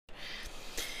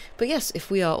But yes, if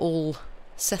we are all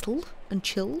settled and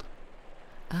chilled,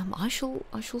 I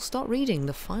shall start reading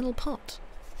the final part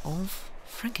of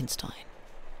Frankenstein.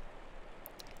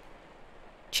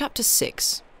 Chapter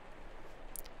 6.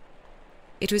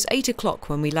 It was 8 o'clock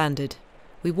when we landed.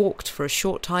 We walked for a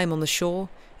short time on the shore,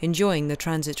 enjoying the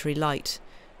transitory light,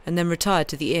 and then retired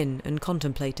to the inn and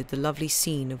contemplated the lovely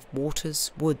scene of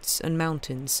waters, woods, and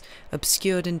mountains,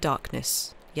 obscured in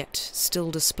darkness, yet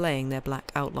still displaying their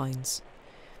black outlines.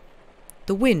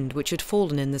 The wind, which had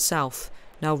fallen in the south,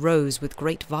 now rose with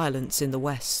great violence in the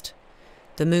west.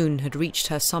 The moon had reached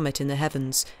her summit in the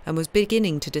heavens, and was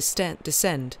beginning to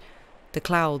descend. The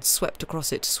clouds swept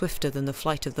across it swifter than the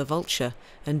flight of the vulture,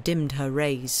 and dimmed her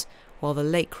rays, while the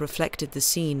lake reflected the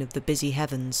scene of the busy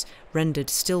heavens, rendered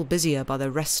still busier by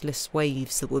the restless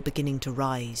waves that were beginning to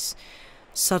rise.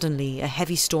 Suddenly a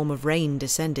heavy storm of rain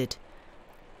descended.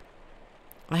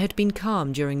 I had been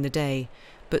calm during the day,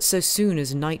 but so soon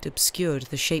as night obscured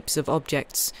the shapes of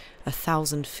objects,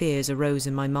 1,000 fears arose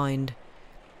in my mind.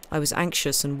 I was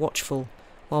anxious and watchful,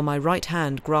 while my right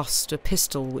hand grasped a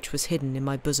pistol which was hidden in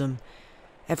my bosom.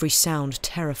 Every sound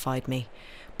terrified me,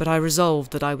 but I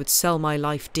resolved that I would sell my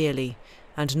life dearly,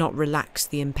 and not relax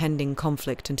the impending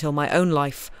conflict until my own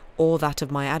life, or that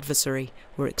of my adversary,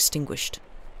 were extinguished.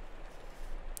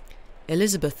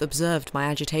 Elizabeth observed my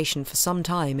agitation for some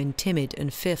time in timid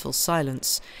and fearful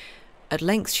silence. At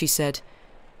length she said,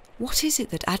 "What is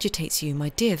it that agitates you, my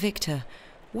dear Victor?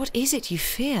 What is it you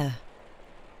fear?"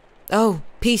 "Oh,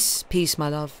 peace, peace, my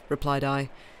love," replied I.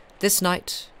 "This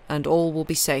night, and all will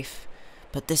be safe.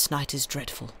 But this night is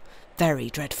dreadful, very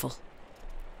dreadful."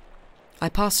 I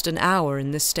passed an hour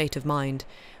in this state of mind,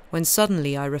 when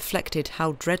suddenly I reflected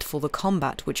how dreadful the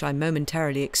combat which I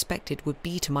momentarily expected would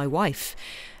be to my wife,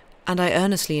 and I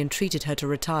earnestly entreated her to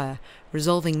retire,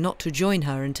 resolving not to join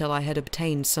her until I had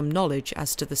obtained some knowledge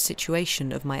as to the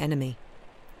situation of my enemy.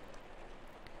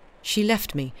 She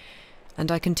left me,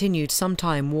 and I continued some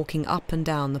time walking up and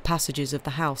down the passages of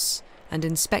the house, and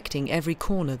inspecting every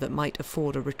corner that might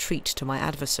afford a retreat to my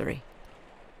adversary.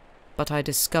 But I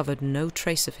discovered no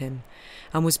trace of him,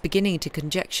 and was beginning to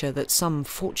conjecture that some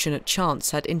fortunate chance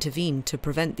had intervened to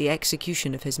prevent the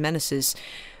execution of his menaces,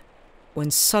 when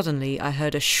suddenly I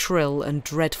heard a shrill and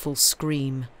dreadful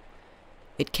scream.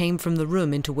 It came from the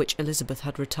room into which Elizabeth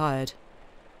had retired.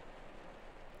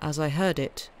 As I heard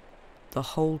it,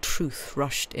 the whole truth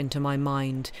rushed into my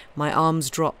mind. My arms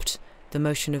dropped, the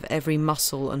motion of every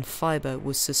muscle and fibre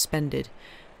was suspended.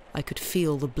 I could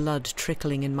feel the blood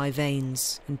trickling in my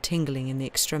veins and tingling in the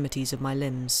extremities of my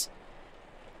limbs.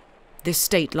 This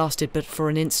state lasted but for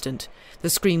an instant. The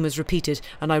scream was repeated,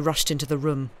 and I rushed into the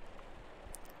room.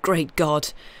 Great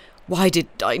God! Why did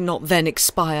I not then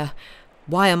expire?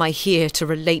 Why am I here to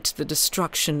relate the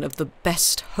destruction of the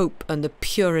best hope and the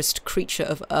purest creature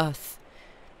of earth?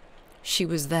 She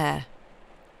was there,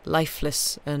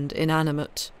 lifeless and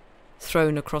inanimate,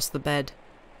 thrown across the bed,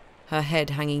 her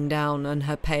head hanging down and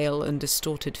her pale and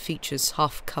distorted features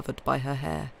half covered by her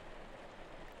hair.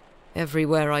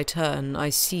 Everywhere I turn, I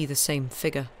see the same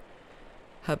figure,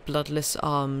 her bloodless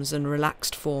arms and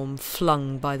relaxed form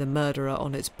flung by the murderer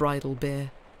on its bridal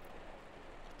bier.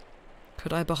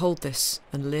 Could I behold this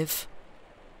and live?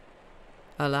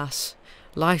 Alas,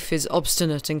 life is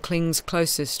obstinate and clings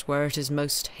closest where it is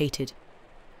most hated.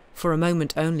 For a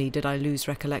moment only did I lose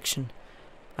recollection.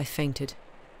 I fainted.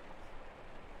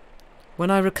 When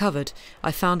I recovered,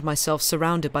 I found myself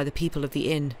surrounded by the people of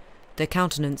the inn. Their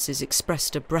countenances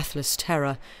expressed a breathless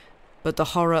terror, but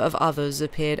the horror of others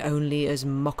appeared only as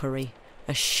mockery,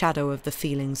 a shadow of the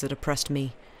feelings that oppressed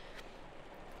me.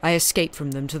 I escaped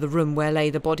from them to the room where lay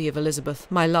the body of Elizabeth,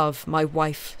 my love, my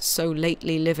wife, so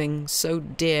lately living, so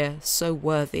dear, so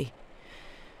worthy.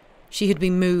 She had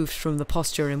been moved from the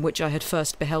posture in which I had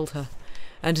first beheld her,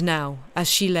 and now, as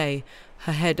she lay,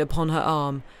 her head upon her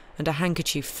arm, and a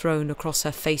handkerchief thrown across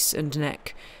her face and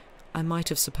neck, I might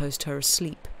have supposed her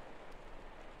asleep.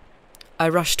 I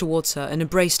rushed towards her and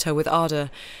embraced her with ardour,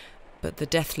 but the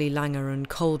deathly languor and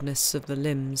coldness of the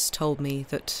limbs told me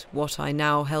that what I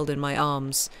now held in my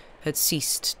arms had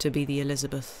ceased to be the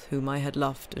Elizabeth whom I had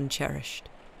loved and cherished.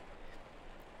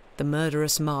 The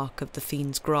murderous mark of the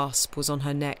fiend's grasp was on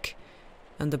her neck,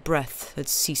 and the breath had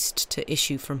ceased to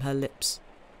issue from her lips.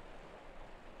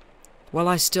 While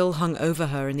I still hung over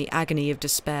her in the agony of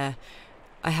despair,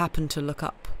 I happened to look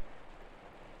up.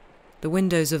 The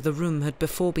windows of the room had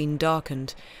before been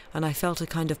darkened, and I felt a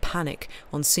kind of panic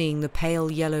on seeing the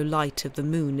pale yellow light of the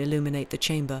moon illuminate the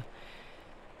chamber.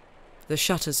 The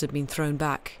shutters had been thrown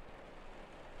back,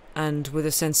 and, with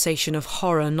a sensation of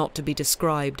horror not to be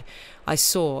described, I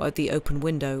saw at the open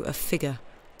window a figure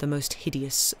the most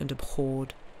hideous and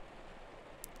abhorred.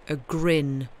 A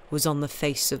grin was on the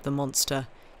face of the monster.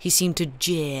 He seemed to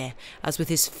jeer, as with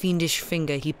his fiendish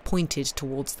finger he pointed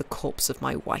towards the corpse of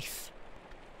my wife.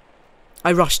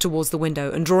 I rushed towards the window,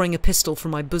 and drawing a pistol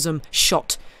from my bosom,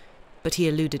 shot, but he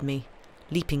eluded me,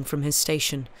 leaping from his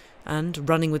station, and,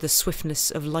 running with the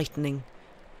swiftness of lightning,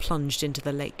 plunged into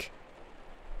the lake.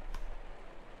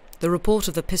 The report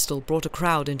of the pistol brought a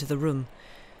crowd into the room.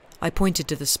 I pointed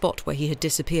to the spot where he had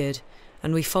disappeared,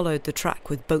 and we followed the track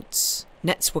with boats.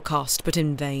 Nets were cast, but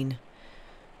in vain.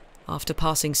 After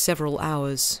passing several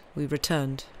hours, we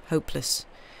returned, hopeless,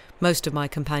 most of my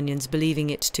companions believing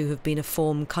it to have been a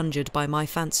form conjured by my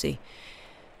fancy.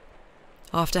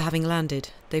 After having landed,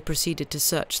 they proceeded to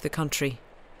search the country,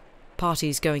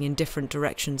 parties going in different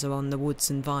directions among the woods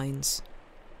and vines.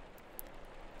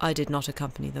 I did not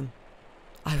accompany them.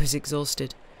 I was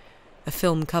exhausted. A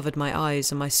film covered my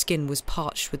eyes, and my skin was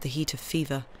parched with the heat of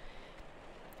fever.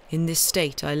 In this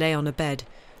state I lay on a bed,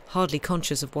 hardly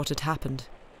conscious of what had happened.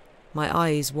 My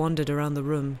eyes wandered around the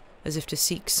room, as if to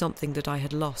seek something that I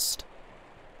had lost.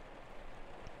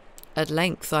 At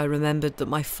length I remembered that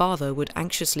my father would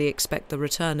anxiously expect the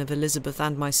return of Elizabeth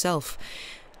and myself,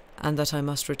 and that I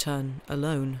must return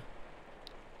alone.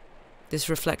 This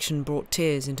reflection brought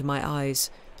tears into my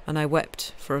eyes, and I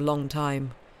wept for a long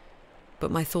time.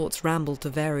 But my thoughts rambled to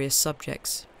various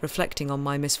subjects, reflecting on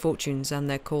my misfortunes and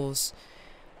their cause.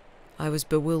 I was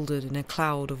bewildered in a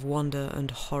cloud of wonder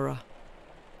and horror.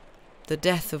 The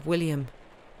death of William,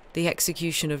 the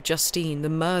execution of Justine, the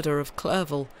murder of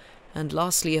Clerval, and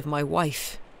lastly of my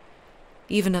wife.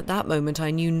 Even at that moment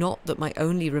I knew not that my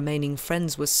only remaining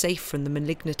friends were safe from the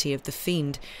malignity of the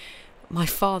fiend. My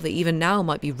father even now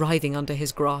might be writhing under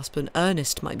his grasp, and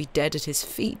Ernest might be dead at his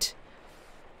feet.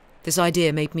 This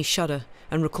idea made me shudder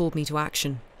and recalled me to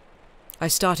action. I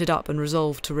started up and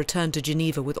resolved to return to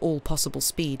Geneva with all possible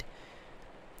speed.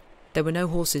 There were no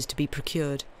horses to be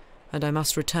procured, and I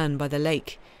must return by the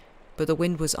lake, but the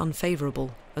wind was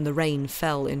unfavourable, and the rain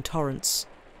fell in torrents.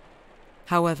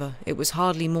 However, it was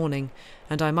hardly morning,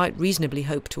 and I might reasonably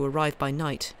hope to arrive by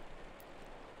night.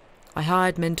 I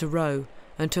hired men to row,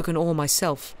 and took an oar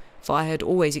myself, for I had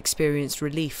always experienced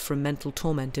relief from mental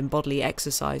torment in bodily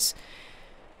exercise.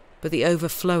 But the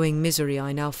overflowing misery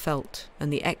I now felt,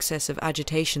 and the excess of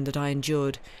agitation that I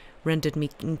endured, rendered me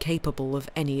incapable of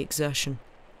any exertion.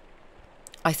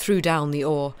 I threw down the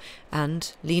oar,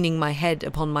 and, leaning my head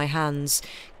upon my hands,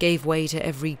 gave way to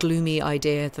every gloomy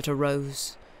idea that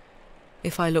arose.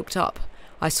 If I looked up,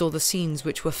 I saw the scenes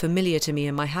which were familiar to me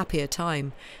in my happier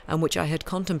time, and which I had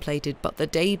contemplated but the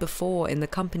day before in the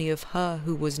company of her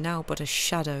who was now but a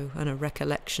shadow and a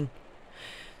recollection.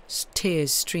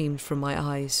 Tears streamed from my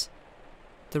eyes.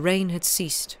 The rain had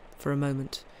ceased for a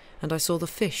moment, and I saw the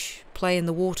fish play in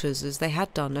the waters as they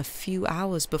had done a few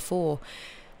hours before.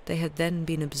 They had then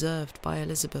been observed by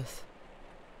Elizabeth.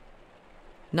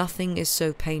 Nothing is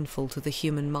so painful to the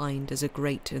human mind as a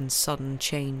great and sudden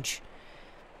change.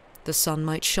 The sun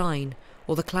might shine,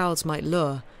 or the clouds might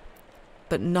lure,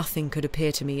 but nothing could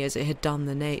appear to me as it had done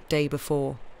the day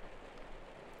before.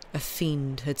 A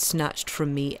fiend had snatched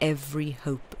from me every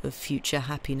hope of future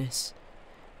happiness.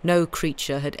 No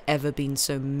creature had ever been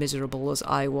so miserable as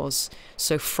I was,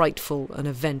 so frightful an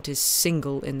event is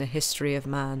single in the history of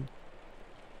man.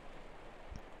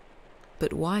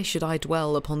 But why should I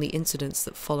dwell upon the incidents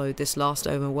that followed this last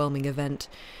overwhelming event?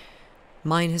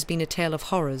 Mine has been a tale of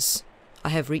horrors. I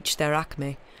have reached their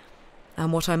acme,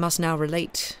 and what I must now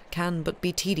relate can but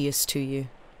be tedious to you.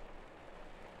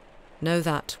 Know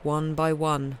that, one by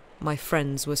one, my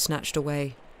friends were snatched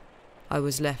away. I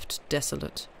was left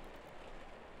desolate.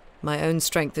 My own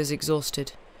strength is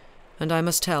exhausted, and I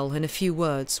must tell in a few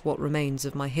words what remains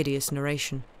of my hideous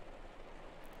narration.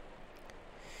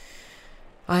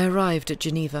 I arrived at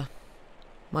Geneva.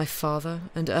 My father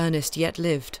and Ernest yet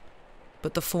lived,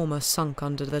 but the former sunk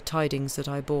under the tidings that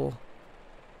I bore.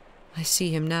 I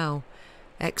see him now,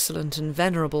 excellent and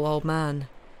venerable old man.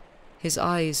 His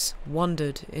eyes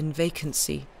wandered in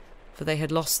vacancy, for they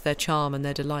had lost their charm and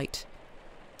their delight.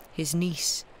 His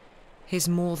niece, his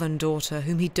more-than-daughter,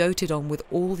 whom he doted on with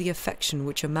all the affection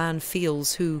which a man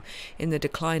feels who, in the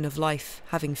decline of life,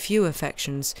 having few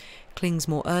affections, clings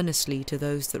more earnestly to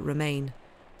those that remain.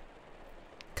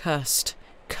 Cursed,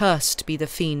 cursed be the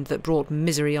fiend that brought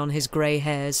misery on his grey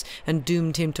hairs, and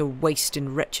doomed him to waste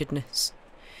in wretchedness.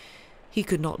 He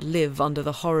could not live under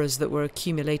the horrors that were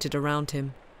accumulated around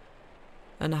him.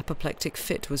 An apoplectic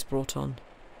fit was brought on,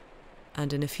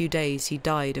 and in a few days he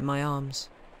died in my arms.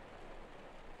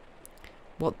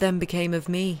 What then became of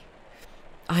me?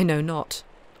 I know not.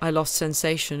 I lost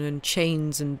sensation, and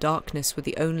chains and darkness were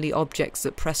the only objects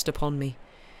that pressed upon me.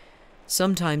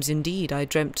 Sometimes, indeed, I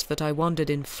dreamt that I wandered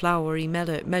in flowery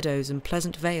meadows and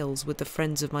pleasant vales with the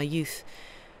friends of my youth,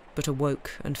 but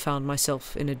awoke and found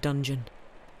myself in a dungeon.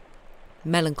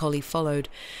 Melancholy followed,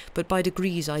 but by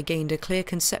degrees I gained a clear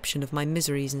conception of my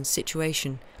miseries and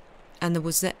situation, and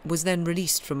was then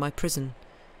released from my prison.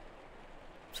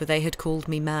 For they had called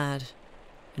me mad,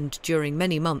 and during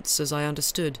many months, as I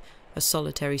understood, a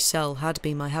solitary cell had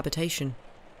been my habitation.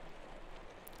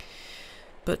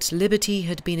 But liberty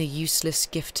had been a useless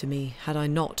gift to me, had I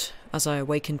not, as I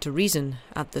awakened to reason,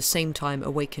 at the same time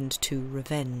awakened to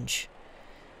revenge.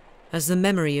 As the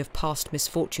memory of past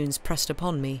misfortunes pressed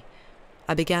upon me,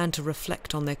 I began to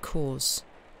reflect on their cause,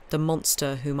 the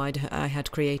monster whom I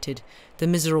had created, the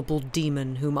miserable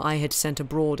demon whom I had sent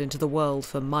abroad into the world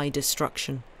for my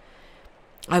destruction.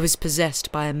 I was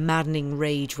possessed by a maddening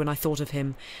rage when I thought of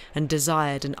him, and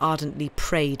desired and ardently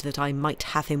prayed that I might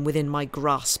have him within my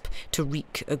grasp to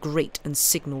wreak a great and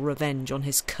signal revenge on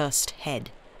his cursed head.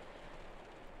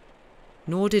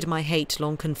 Nor did my hate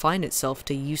long confine itself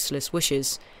to useless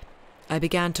wishes. I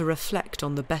began to reflect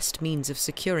on the best means of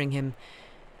securing him,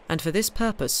 and for this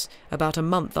purpose, about a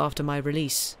month after my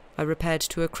release, I repaired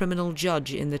to a criminal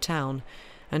judge in the town,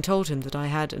 and told him that I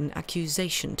had an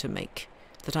accusation to make,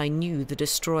 that I knew the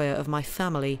destroyer of my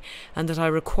family, and that I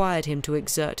required him to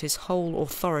exert his whole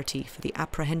authority for the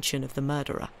apprehension of the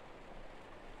murderer.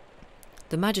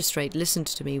 The magistrate listened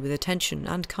to me with attention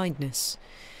and kindness.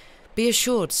 "Be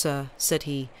assured, sir," said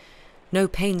he, "no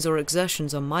pains or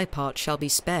exertions on my part shall be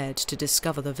spared to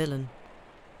discover the villain."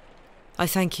 "I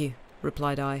thank you,"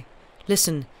 replied I.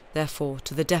 "Listen, therefore,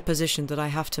 to the deposition that I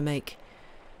have to make.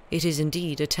 It is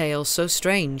indeed a tale so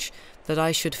strange that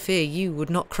I should fear you would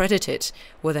not credit it,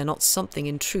 were there not something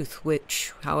in truth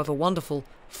which, however wonderful,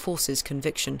 forces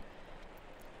conviction.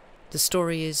 The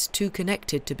story is too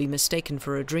connected to be mistaken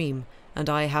for a dream, and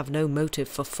I have no motive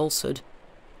for falsehood."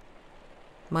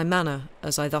 My manner,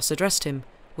 as I thus addressed him,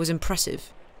 was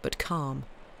impressive, but calm.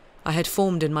 I had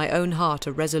formed in my own heart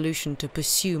a resolution to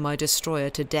pursue my destroyer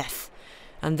to death,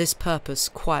 and this purpose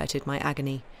quieted my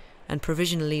agony, and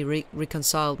provisionally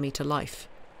reconciled me to life.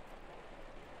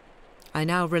 I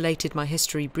now related my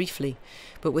history briefly,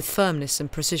 but with firmness and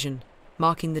precision,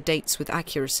 marking the dates with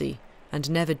accuracy, and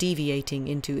never deviating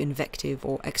into invective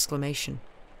or exclamation.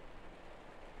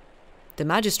 The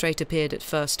magistrate appeared at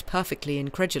first perfectly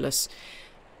incredulous,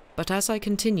 but as I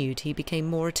continued he became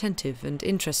more attentive and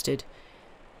interested.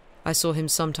 I saw him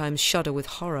sometimes shudder with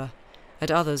horror,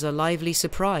 at others a lively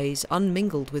surprise,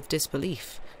 unmingled with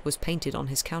disbelief, was painted on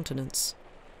his countenance.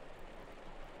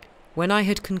 When I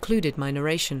had concluded my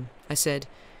narration, I said,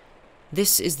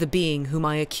 "This is the being whom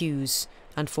I accuse,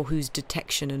 and for whose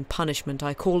detection and punishment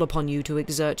I call upon you to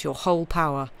exert your whole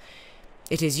power.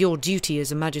 It is your duty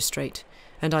as a magistrate,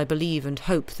 and I believe and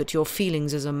hope that your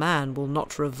feelings as a man will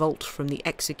not revolt from the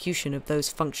execution of those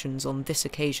functions on this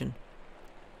occasion."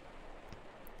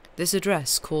 This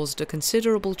address caused a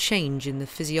considerable change in the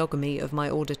physiognomy of my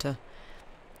auditor.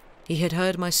 He had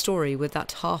heard my story with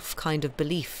that half kind of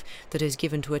belief that is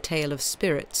given to a tale of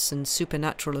spirits and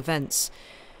supernatural events,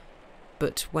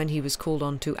 but when he was called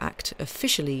on to act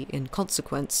officially in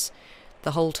consequence,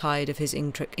 the whole tide of his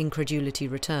incredulity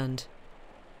returned.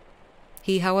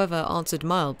 He, however, answered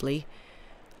mildly,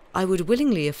 "I would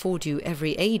willingly afford you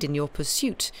every aid in your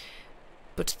pursuit,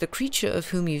 but the creature of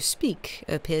whom you speak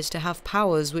appears to have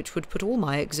powers which would put all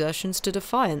my exertions to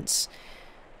defiance.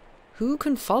 Who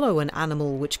can follow an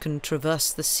animal which can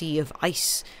traverse the sea of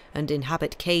ice and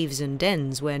inhabit caves and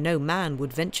dens where no man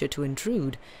would venture to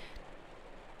intrude?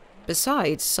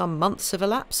 Besides, some months have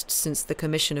elapsed since the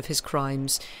commission of his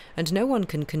crimes, and no one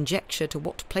can conjecture to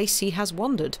what place he has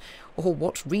wandered, or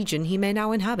what region he may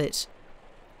now inhabit.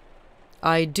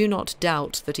 I do not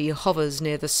doubt that he hovers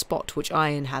near the spot which I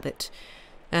inhabit,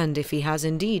 and if he has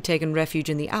indeed taken refuge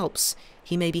in the Alps,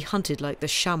 he may be hunted like the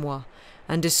chamois,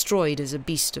 and destroyed as a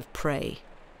beast of prey.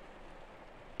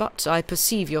 But I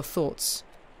perceive your thoughts.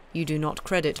 You do not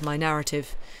credit my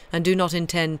narrative, and do not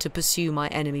intend to pursue my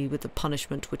enemy with the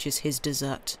punishment which is his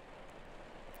desert."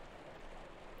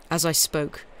 As I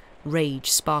spoke, rage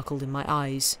sparkled in my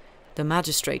eyes. The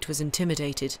magistrate was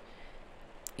intimidated.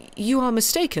 "You are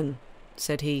mistaken,"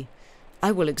 said he.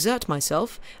 "I will exert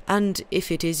myself, and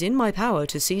if it is in my power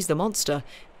to seize the monster,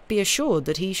 be assured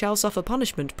that he shall suffer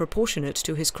punishment proportionate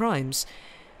to his crimes.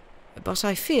 But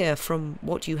I fear, from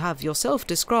what you have yourself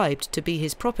described to be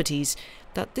his properties,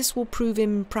 that this will prove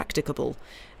impracticable,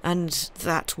 and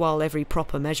that, while every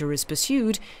proper measure is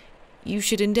pursued, you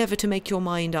should endeavour to make your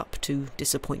mind up to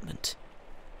disappointment."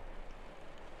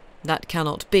 "That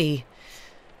cannot be,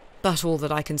 but all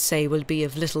that I can say will be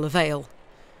of little avail.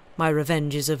 My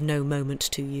revenge is of no moment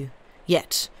to you.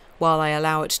 Yet, while I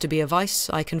allow it to be a vice,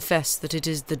 I confess that it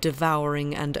is the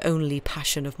devouring and only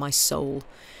passion of my soul.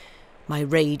 My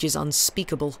rage is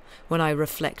unspeakable when I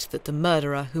reflect that the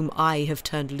murderer whom I have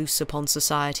turned loose upon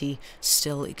society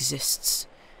still exists.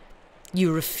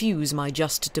 You refuse my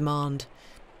just demand.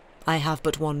 I have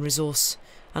but one resource,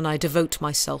 and I devote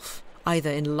myself,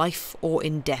 either in life or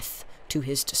in death, to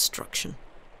his destruction.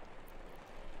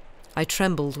 I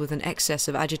trembled with an excess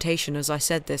of agitation as I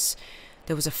said this.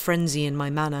 There was a frenzy in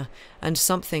my manner, and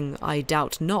something, I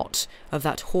doubt not, of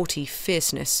that haughty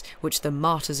fierceness which the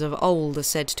martyrs of old are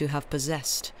said to have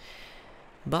possessed.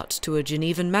 But to a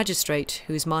Genevan magistrate,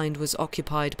 whose mind was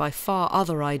occupied by far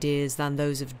other ideas than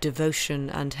those of devotion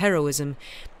and heroism,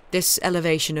 this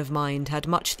elevation of mind had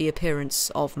much the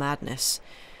appearance of madness.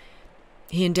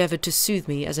 He endeavoured to soothe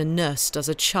me as a nurse does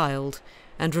a child,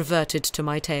 and reverted to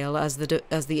my tale as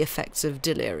the effects of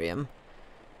delirium.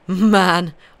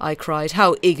 "Man," I cried,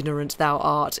 "how ignorant thou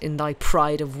art in thy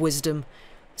pride of wisdom!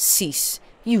 Cease,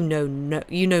 you know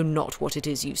not what it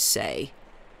is you say."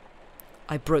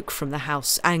 I broke from the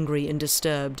house, angry and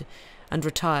disturbed, and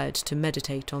retired to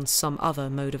meditate on some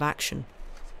other mode of action.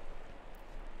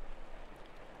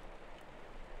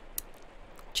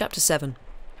 Chapter 7.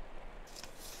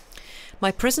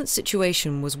 My present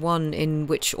situation was one in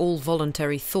which all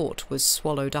voluntary thought was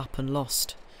swallowed up and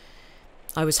lost.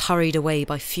 I was hurried away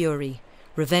by fury.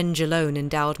 Revenge alone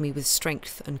endowed me with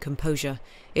strength and composure.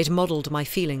 It modelled my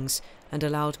feelings, and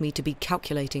allowed me to be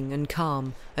calculating and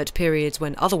calm at periods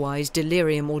when otherwise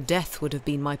delirium or death would have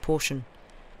been my portion.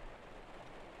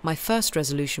 My first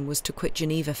resolution was to quit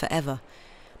Geneva for ever.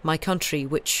 My country,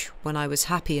 which, when I was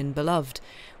happy and beloved,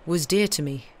 was dear to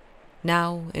me,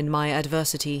 now, in my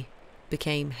adversity,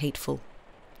 became hateful.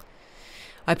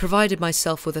 I provided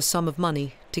myself with a sum of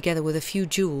money, together with a few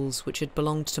jewels which had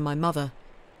belonged to my mother,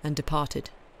 and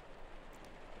departed.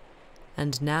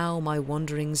 And now my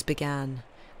wanderings began,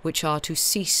 which are to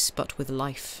cease but with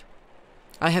life.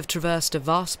 I have traversed a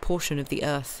vast portion of the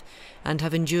earth, and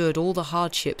have endured all the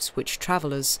hardships which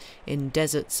travellers, in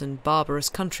deserts and barbarous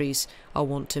countries, are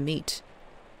wont to meet.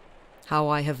 How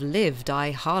I have lived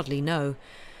I hardly know.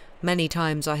 Many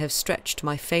times I have stretched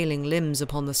my failing limbs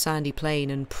upon the sandy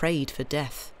plain and prayed for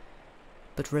death.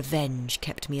 But revenge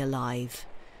kept me alive.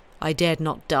 I dared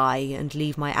not die and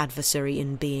leave my adversary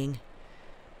in being.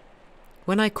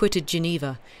 When I quitted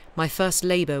Geneva, my first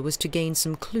labour was to gain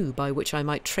some clue by which I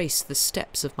might trace the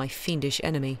steps of my fiendish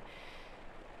enemy.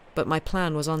 But my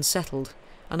plan was unsettled,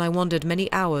 and I wandered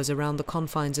many hours around the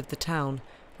confines of the town,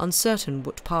 uncertain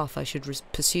what path I should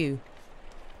pursue.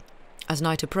 As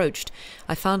night approached,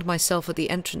 I found myself at the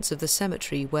entrance of the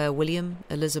cemetery where William,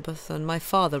 Elizabeth, and my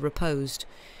father reposed.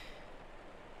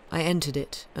 I entered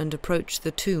it and approached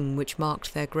the tomb which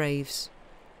marked their graves.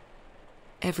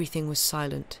 Everything was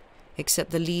silent,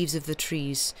 except the leaves of the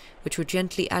trees, which were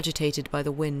gently agitated by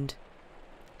the wind.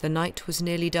 The night was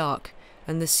nearly dark,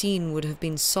 and the scene would have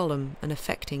been solemn and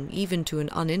affecting even to an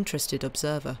uninterested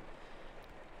observer.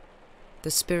 The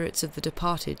spirits of the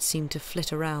departed seemed to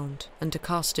flit around, and to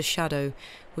cast a shadow,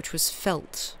 which was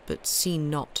felt but seen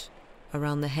not,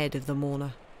 around the head of the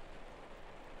mourner.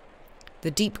 The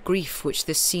deep grief which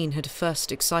this scene had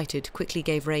first excited quickly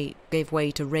gave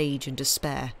way to rage and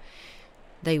despair.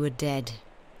 They were dead,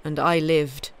 and I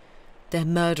lived. Their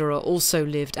murderer also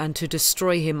lived, and to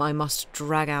destroy him I must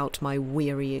drag out my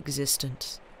weary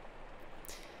existence.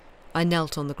 I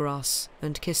knelt on the grass,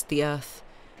 and kissed the earth,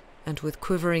 and with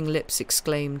quivering lips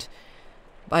exclaimed,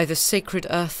 "By the sacred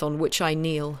earth on which I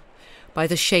kneel, by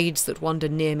the shades that wander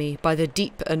near me, by the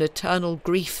deep and eternal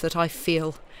grief that I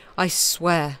feel, I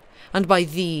swear, and by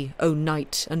thee, O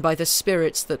night, and by the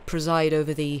spirits that preside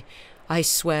over thee, I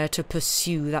swear to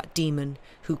pursue that demon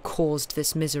who caused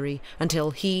this misery,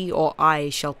 until he or I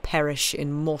shall perish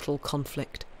in mortal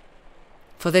conflict.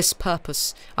 For this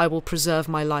purpose I will preserve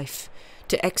my life,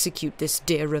 to execute this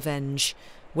dear revenge.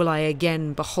 Will I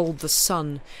again behold the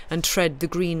sun, and tread the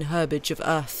green herbage of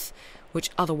earth, which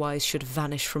otherwise should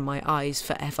vanish from my eyes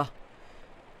for ever.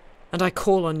 And I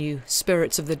call on you,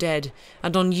 spirits of the dead,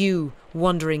 and on you,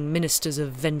 wandering ministers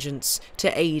of vengeance,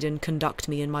 to aid and conduct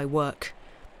me in my work.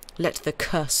 Let the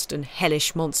cursed and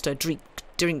hellish monster drink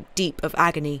deep of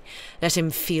agony. Let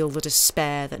him feel the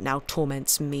despair that now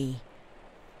torments me."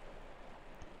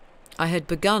 I had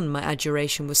begun my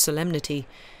adjuration with solemnity,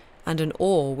 and an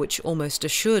awe which almost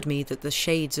assured me that the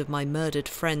shades of my murdered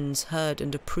friends heard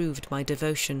and approved my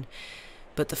devotion,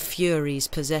 but the furies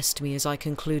possessed me as I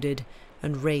concluded,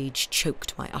 and rage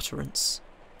choked my utterance.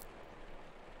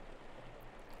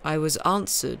 I was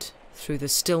answered, through the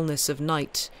stillness of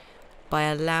night, by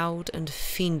a loud and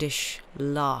fiendish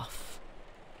laugh.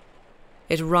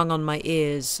 It rung on my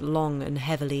ears long and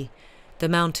heavily. The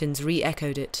mountains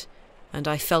re-echoed it, and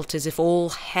I felt as if all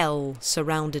hell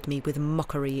surrounded me with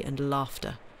mockery and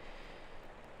laughter.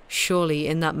 Surely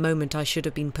in that moment I should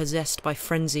have been possessed by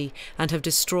frenzy and have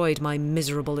destroyed my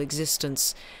miserable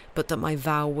existence, but that my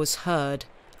vow was heard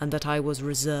and that I was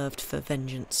reserved for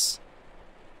vengeance.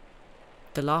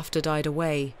 The laughter died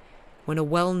away when a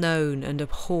well-known and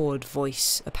abhorred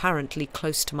voice, apparently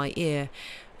close to my ear,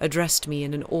 addressed me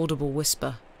in an audible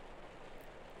whisper.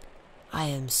 "I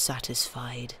am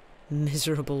satisfied,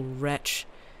 miserable wretch.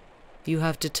 You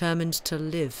have determined to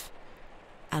live,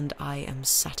 and I am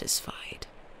satisfied."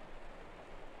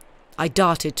 I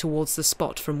darted towards the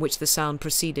spot from which the sound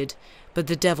proceeded, but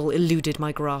the devil eluded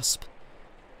my grasp.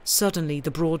 Suddenly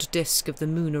the broad disk of the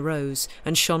moon arose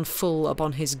and shone full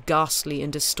upon his ghastly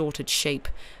and distorted shape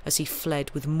as he fled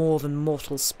with more than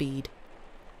mortal speed.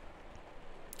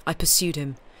 I pursued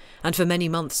him, and for many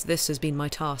months this has been my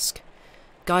task.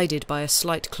 Guided by a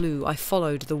slight clue, I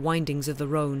followed the windings of the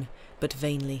Rhône, but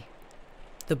vainly.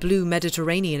 The blue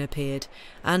Mediterranean appeared,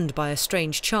 and by a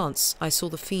strange chance I saw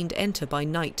the fiend enter by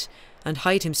night and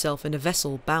hide himself in a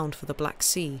vessel bound for the Black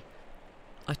Sea.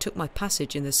 I took my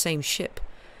passage in the same ship,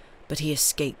 but he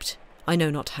escaped, I know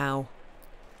not how.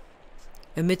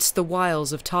 Amidst the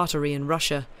wiles of Tartary and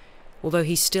Russia, although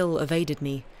he still evaded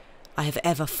me, I have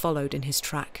ever followed in his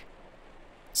track.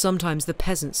 Sometimes the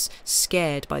peasants,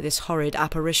 scared by this horrid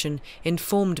apparition,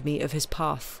 informed me of his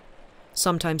path.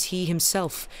 Sometimes he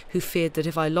himself, who feared that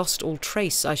if I lost all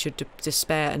trace I should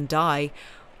despair and die,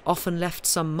 often left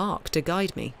some mark to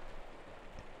guide me.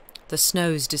 The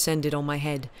snows descended on my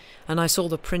head, and I saw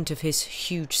the print of his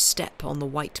huge step on the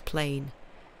white plain.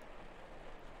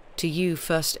 To you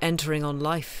first entering on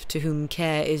life, to whom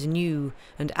care is new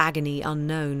and agony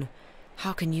unknown,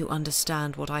 how can you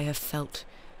understand what I have felt,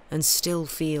 and still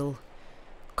feel?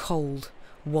 Cold,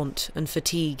 want, and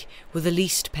fatigue were the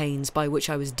least pains by which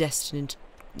I was destined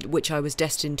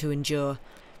to endure.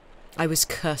 I was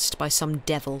cursed by some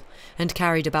devil, and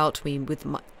carried about with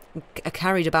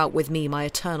me my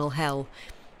eternal hell,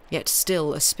 yet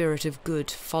still a spirit of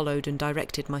good followed and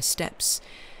directed my steps,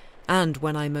 and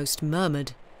when I most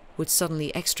murmured, would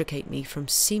suddenly extricate me from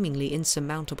seemingly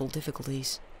insurmountable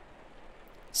difficulties.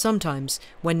 Sometimes,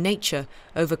 when nature,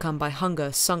 overcome by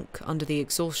hunger, sunk under the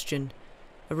exhaustion,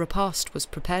 a repast was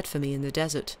prepared for me in the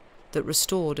desert that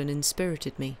restored and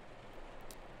inspirited me.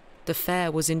 The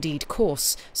fare was indeed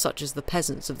coarse, such as the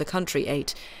peasants of the country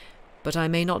ate, but I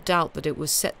may not doubt that it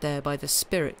was set there by the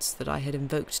spirits that I had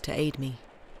invoked to aid me.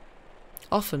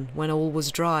 Often, when all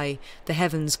was dry, the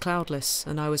heavens cloudless,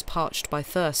 and I was parched by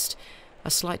thirst,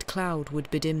 a slight cloud would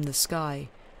bedim the sky,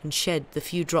 and shed the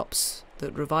few drops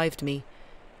that revived me,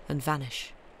 and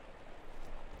vanish.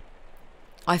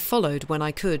 I followed, when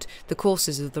I could, the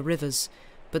courses of the rivers,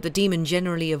 but the demon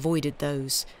generally avoided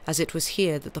those, as it was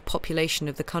here that the population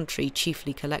of the country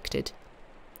chiefly collected.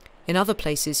 In other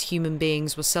places human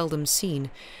beings were seldom seen,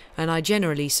 and I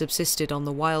generally subsisted on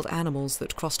the wild animals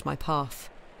that crossed my path.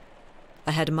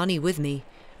 I had money with me,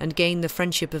 and gained the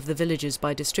friendship of the villagers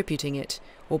by distributing it,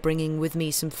 or bringing with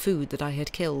me some food that I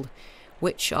had killed,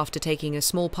 which, after taking a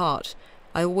small part,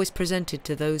 I always presented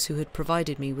to those who had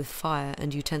provided me with fire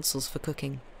and utensils for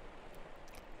cooking.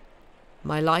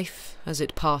 My life, as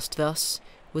it passed thus,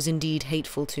 was indeed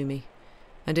hateful to me,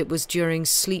 and it was during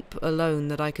sleep alone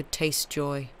that I could taste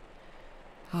joy.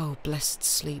 Oh, blessed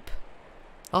sleep!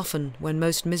 Often, when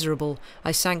most miserable,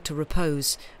 I sank to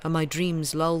repose, and my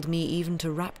dreams lulled me even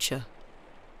to rapture.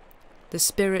 The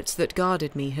spirits that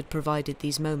guarded me had provided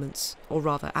these moments, or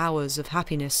rather hours, of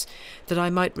happiness, that I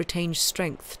might retain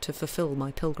strength to fulfil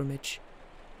my pilgrimage.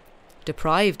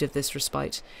 Deprived of this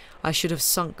respite, I should have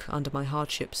sunk under my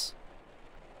hardships.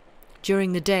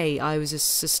 During the day I was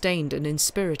sustained and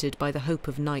inspirited by the hope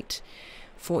of night,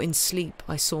 for in sleep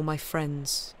I saw my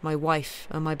friends, my wife,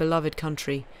 and my beloved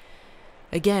country.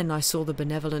 Again I saw the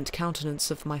benevolent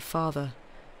countenance of my father,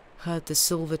 heard the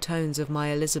silver tones of my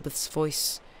Elizabeth's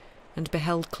voice, and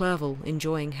beheld Clerval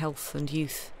enjoying health and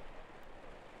youth.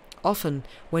 Often,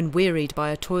 when wearied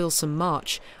by a toilsome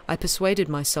march, I persuaded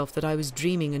myself that I was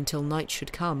dreaming until night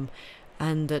should come,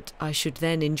 and that I should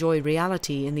then enjoy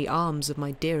reality in the arms of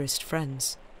my dearest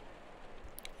friends.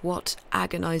 What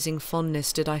agonizing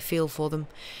fondness did I feel for them!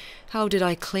 How did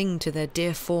I cling to their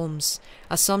dear forms,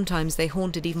 as sometimes they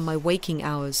haunted even my waking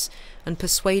hours, and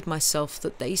persuade myself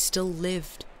that they still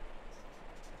lived.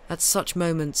 At such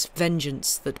moments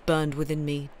vengeance that burned within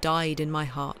me died in my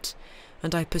heart,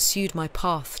 and I pursued my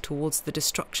path towards the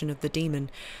destruction of the demon,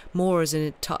 more as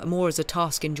a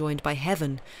task enjoined by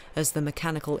heaven, as the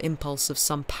mechanical impulse of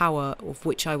some power of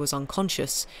which I was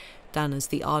unconscious, than as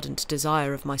the ardent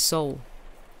desire of my soul.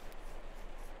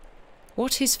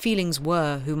 What his feelings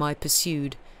were whom I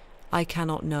pursued, I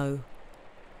cannot know.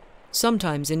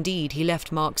 Sometimes, indeed, he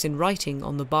left marks in writing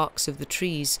on the barks of the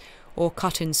trees, or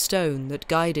cut in stone, that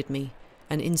guided me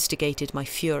and instigated my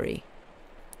fury.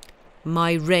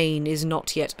 "My reign is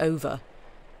not yet over."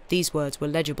 These words were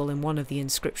legible in one of the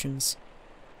inscriptions.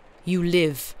 "You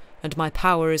live, and my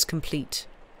power is complete.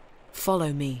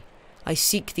 Follow me. I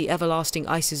seek the everlasting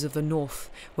ices of the north,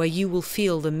 where you will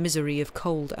feel the misery of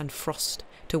cold and frost,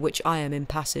 to which I am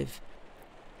impassive.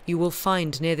 You will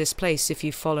find near this place, if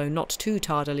you follow not too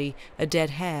tardily, a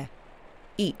dead hare.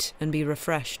 Eat and be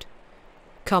refreshed.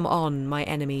 Come on, my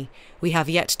enemy, we have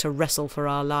yet to wrestle for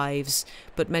our lives,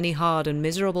 but many hard and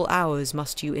miserable hours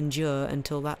must you endure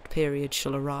until that period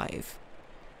shall arrive."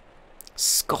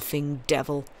 Scoffing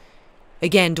devil!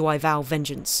 Again do I vow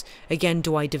vengeance, again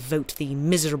do I devote thee,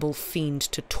 miserable fiend,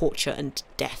 to torture and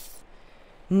death.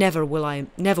 Never will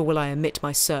I omit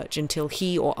my search until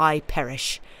he or I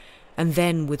perish, and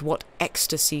then with what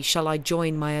ecstasy shall I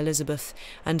join my Elizabeth,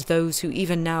 and those who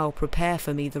even now prepare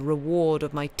for me the reward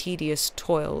of my tedious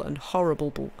toil and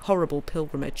horrible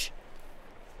pilgrimage.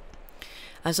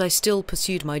 As I still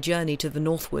pursued my journey to the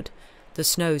northward, the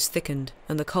snows thickened,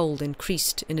 and the cold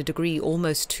increased in a degree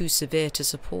almost too severe to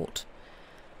support.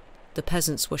 The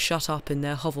peasants were shut up in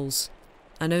their hovels,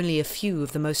 and only a few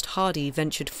of the most hardy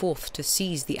ventured forth to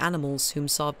seize the animals whom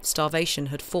starvation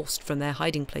had forced from their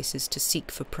hiding-places to seek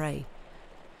for prey.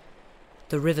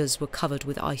 The rivers were covered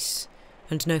with ice,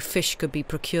 and no fish could be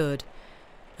procured,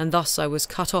 and thus I was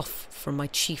cut off from my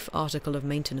chief article of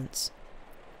maintenance.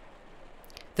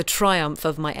 The triumph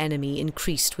of my enemy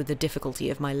increased with the difficulty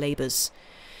of my labours.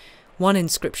 One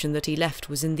inscription that he left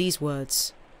was in these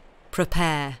words: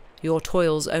 "Prepare, your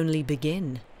toils only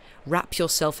begin. Wrap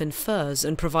yourself in furs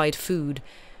and provide food,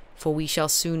 for we shall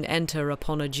soon enter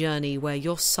upon a journey where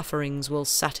your sufferings will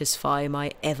satisfy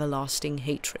my everlasting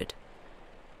hatred."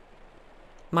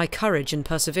 My courage and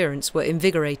perseverance were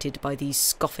invigorated by these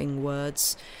scoffing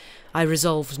words. I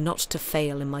resolved not to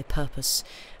fail in my purpose,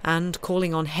 and,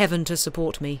 calling on heaven to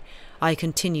support me, I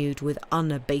continued with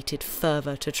unabated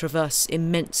fervour to traverse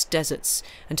immense deserts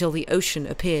until the ocean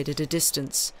appeared at a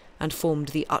distance and formed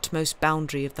the utmost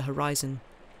boundary of the horizon.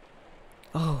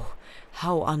 Oh,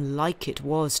 how unlike it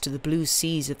was to the blue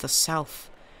seas of the south!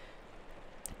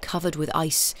 Covered with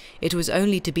ice, it was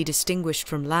only to be distinguished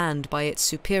from land by its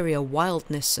superior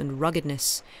wildness and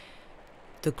ruggedness.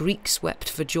 The Greeks wept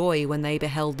for joy when they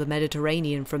beheld the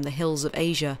Mediterranean from the hills of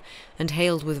Asia, and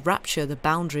hailed with rapture the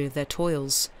boundary of their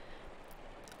toils.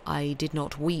 I did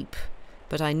not weep,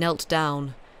 but I knelt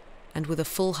down, and with a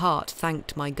full heart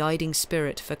thanked my guiding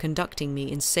spirit for conducting me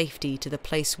in safety to the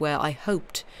place where I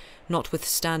hoped,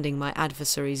 notwithstanding my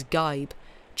adversary's jibe,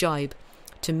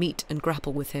 to meet and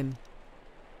grapple with him.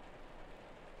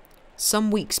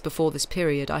 Some weeks before this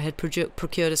period I had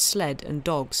procured a sled and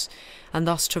dogs, and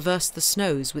thus traversed the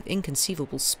snows with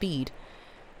inconceivable speed.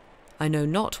 I know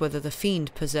not whether the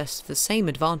fiend possessed the same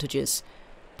advantages,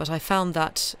 but I found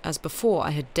that, as before I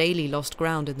had daily lost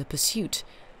ground in the pursuit,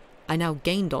 I now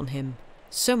gained on him,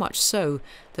 so much so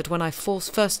that when I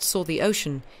first saw the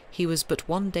ocean he was but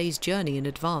 1 day's journey in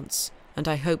advance, and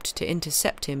I hoped to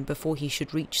intercept him before he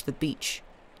should reach the beach.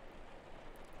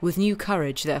 With new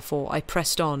courage, therefore, I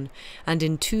pressed on, and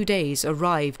in 2 days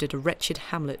arrived at a wretched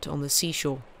hamlet on the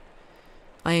seashore.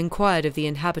 I inquired of the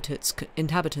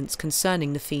inhabitants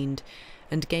concerning the fiend,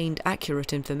 and gained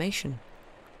accurate information.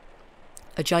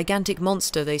 A gigantic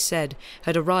monster, they said,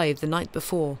 had arrived the night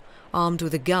before, armed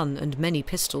with a gun and many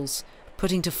pistols,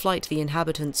 putting to flight the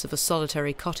inhabitants of a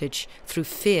solitary cottage through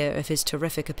fear of his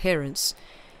terrific appearance.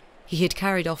 He had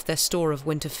carried off their store of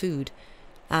winter food,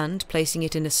 and, placing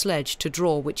it in a sledge to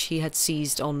draw which he had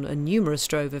seized on a numerous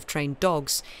drove of trained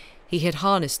dogs, he had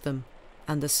harnessed them,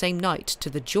 and the same night, to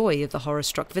the joy of the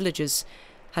horror-struck villagers,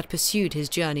 had pursued his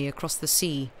journey across the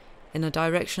sea in a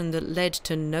direction that led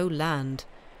to no land,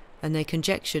 and they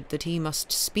conjectured that he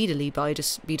must speedily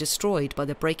be destroyed by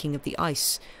the breaking of the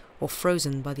ice, or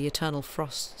frozen by the eternal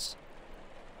frosts.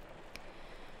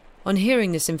 On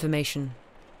hearing this information,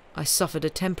 I suffered a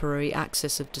temporary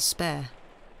access of despair.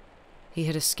 He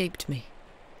had escaped me,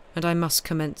 and I must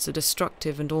commence a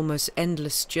destructive and almost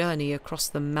endless journey across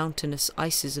the mountainous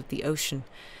ices of the ocean,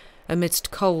 amidst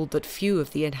cold that few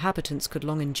of the inhabitants could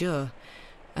long endure,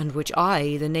 and which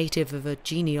I, the native of a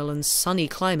genial and sunny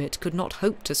climate, could not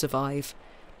hope to survive.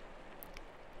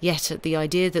 Yet at the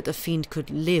idea that the fiend could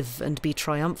live and be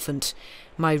triumphant,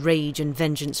 my rage and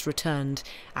vengeance returned,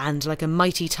 and, like a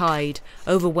mighty tide,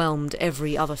 overwhelmed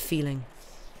every other feeling.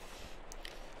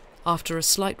 After a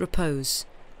slight repose,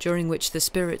 during which the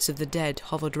spirits of the dead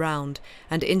hovered round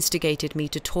and instigated me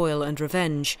to toil and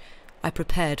revenge, I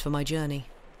prepared for my journey.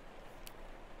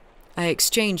 I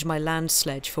exchanged my land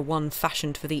sledge for one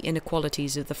fashioned for the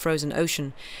inequalities of the frozen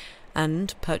ocean,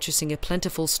 and, purchasing a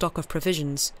plentiful stock of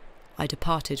provisions, I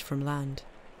departed from land.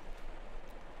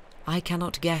 I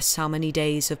cannot guess how many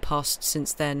days have passed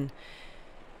since then,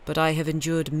 but I have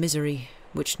endured misery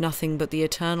which nothing but the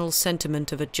eternal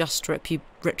sentiment of a just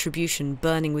retribution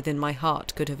burning within my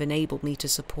heart could have enabled me to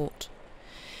support.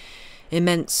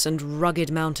 Immense and rugged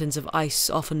mountains of ice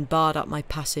often barred up my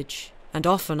passage, and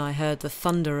often I heard the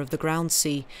thunder of the ground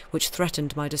sea which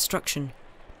threatened my destruction.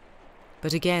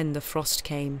 But again the frost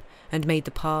came and made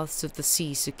the paths of the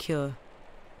sea secure.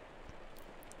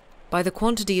 By the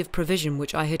quantity of provision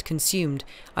which I had consumed,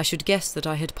 I should guess that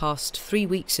I had passed 3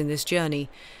 weeks in this journey,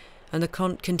 and the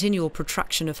continual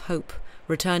protraction of hope,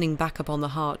 returning back upon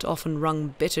the heart, often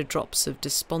wrung bitter drops of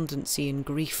despondency and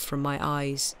grief from my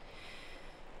eyes.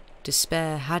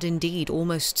 Despair had indeed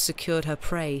almost secured her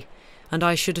prey, and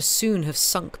I should as soon have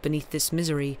sunk beneath this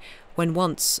misery, when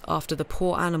once, after the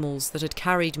poor animals that had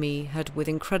carried me had with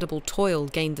incredible toil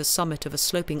gained the summit of a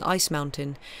sloping ice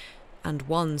mountain, and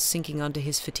one, sinking under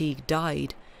his fatigue,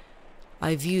 died,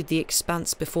 I viewed the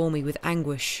expanse before me with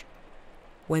anguish,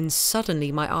 when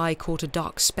suddenly my eye caught a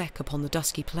dark speck upon the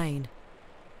dusky plain.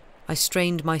 I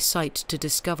strained my sight to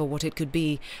discover what it could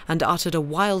be, and uttered a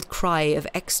wild cry of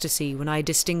ecstasy when I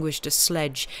distinguished a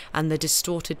sledge and the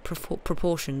distorted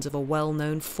proportions of a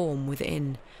well-known form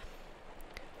within.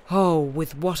 Oh,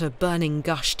 with what a burning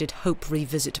gush did hope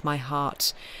revisit my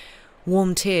heart!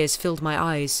 Warm tears filled my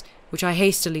eyes, which I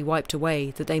hastily wiped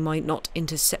away, that they might not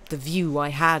intercept the view I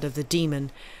had of the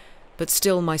demon. But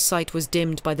still my sight was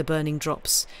dimmed by the burning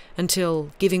drops,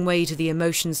 until, giving way to the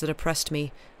emotions that oppressed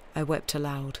me, I wept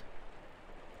aloud.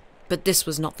 But this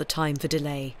was not the time for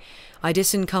delay. I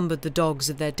disencumbered the dogs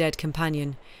of their dead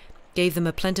companion, gave them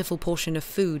a plentiful portion of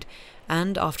food,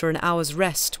 and after an hour's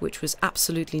rest, which was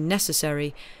absolutely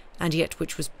necessary, and yet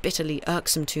which was bitterly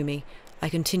irksome to me, I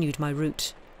continued my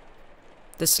route.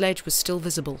 The sledge was still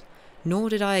visible, nor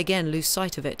did I again lose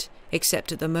sight of it,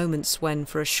 except at the moments when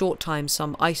for a short time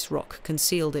some ice rock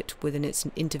concealed it within its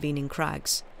intervening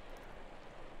crags.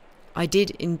 I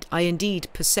indeed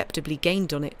perceptibly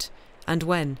gained on it, and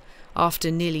when, after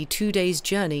nearly 2 days'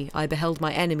 journey, I beheld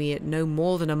my enemy at no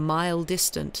more than a mile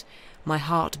distant, my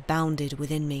heart bounded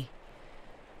within me.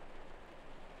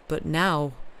 But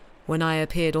now, when I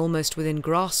appeared almost within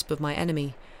grasp of my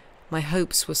enemy, my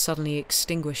hopes were suddenly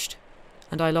extinguished,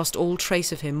 and I lost all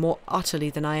trace of him more utterly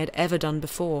than I had ever done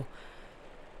before.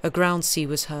 A ground sea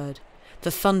was heard.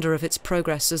 The thunder of its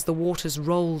progress as the waters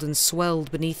rolled and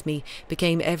swelled beneath me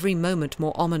became every moment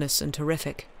more ominous and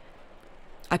terrific.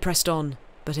 I pressed on,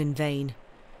 but in vain.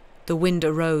 The wind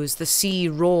arose, the sea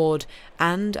roared,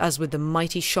 and, as with the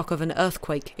mighty shock of an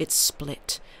earthquake, it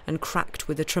split and cracked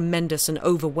with a tremendous and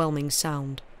overwhelming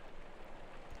sound.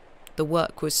 The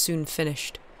work was soon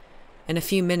finished. In a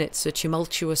few minutes a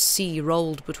tumultuous sea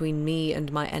rolled between me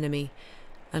and my enemy,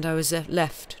 and I was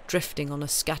left drifting on a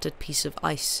scattered piece of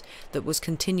ice that was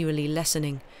continually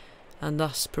lessening, and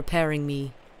thus preparing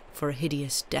me for a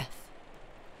hideous death.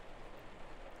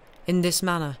 In this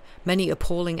manner many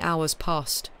appalling hours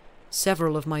passed.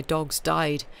 Several of my dogs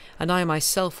died, and I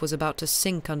myself was about to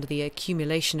sink under the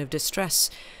accumulation of distress,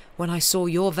 when I saw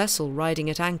your vessel riding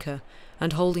at anchor,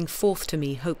 and holding forth to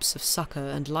me hopes of succour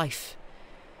and life.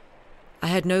 I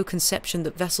had no conception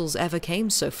that vessels ever came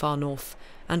so far north,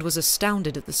 and was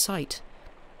astounded at the sight.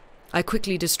 I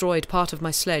quickly destroyed part of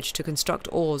my sledge to construct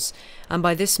oars, and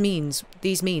by these means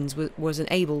was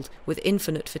enabled, with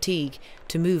infinite fatigue,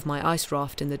 to move my ice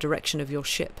raft in the direction of your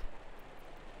ship.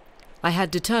 I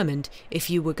had determined, if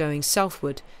you were going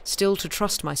southward, still to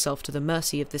trust myself to the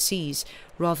mercy of the seas,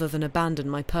 rather than abandon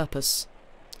my purpose.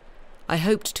 I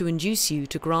hoped to induce you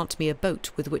to grant me a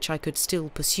boat with which I could still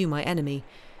pursue my enemy,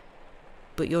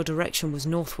 but your direction was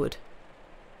northward.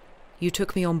 You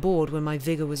took me on board when my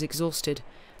vigour was exhausted,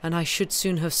 and I should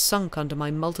soon have sunk under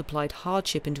my multiplied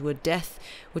hardship into a death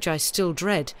which I still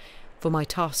dread, for my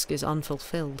task is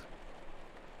unfulfilled.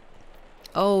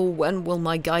 Oh, when will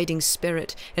my guiding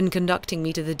spirit, in conducting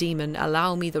me to the demon,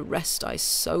 allow me the rest I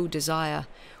so desire,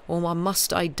 or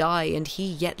must I die and he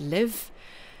yet live?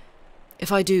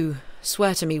 If I do,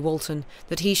 swear to me, Walton,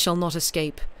 that he shall not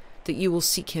escape, that you will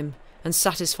seek him, and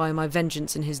satisfy my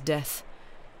vengeance in his death.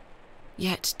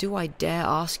 Yet do I dare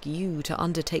ask you to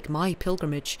undertake my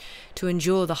pilgrimage, to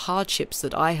endure the hardships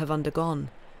that I have undergone?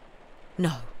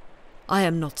 No, I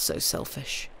am not so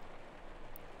selfish.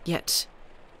 Yet,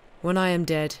 when I am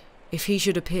dead, if he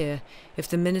should appear, if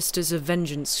the ministers of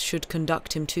vengeance should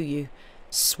conduct him to you,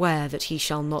 Swear that he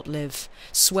shall not live.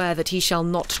 Swear that he shall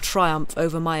not triumph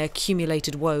over my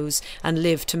accumulated woes, and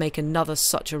live to make another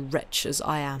such a wretch as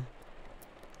I am.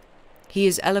 He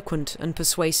is eloquent and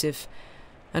persuasive,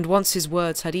 and once his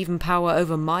words had even power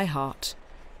over my heart.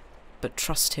 But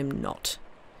trust him not.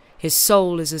 His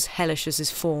soul is as hellish as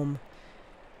his form,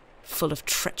 full of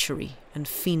treachery and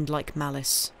fiend-like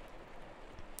malice.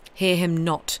 Hear him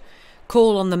not.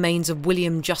 Call on the manes of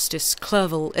William Justice,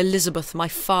 Clerval, Elizabeth, my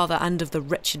father, and of the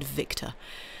wretched Victor,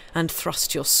 and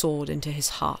thrust your sword into his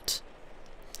heart.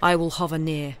 I will hover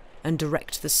near and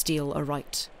direct the steel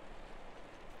aright.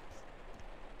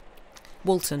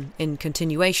 Walton, in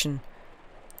continuation,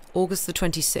 August the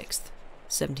 26th,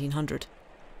 1700.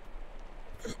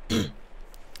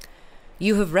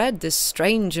 You have read this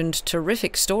strange and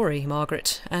terrific story,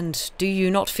 Margaret, and do you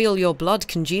not feel your blood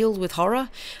congealed with horror,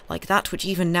 like that which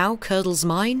even now curdles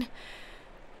mine?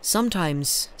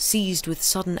 Sometimes, seized with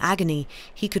sudden agony,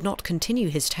 he could not continue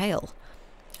his tale.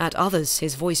 At others,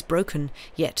 his voice broken,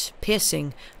 yet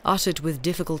piercing, uttered with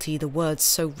difficulty the words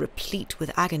so replete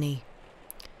with agony.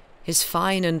 His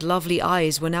fine and lovely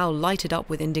eyes were now lighted up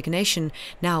with indignation,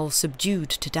 now subdued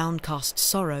to downcast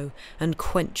sorrow, and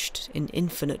quenched in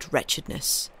infinite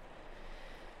wretchedness.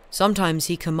 Sometimes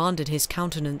he commanded his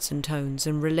countenance and tones,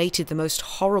 and related the most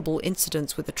horrible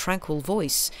incidents with a tranquil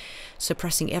voice,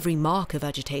 suppressing every mark of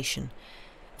agitation.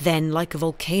 Then, like a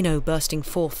volcano bursting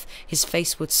forth, his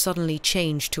face would suddenly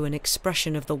change to an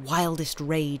expression of the wildest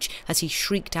rage as he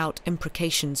shrieked out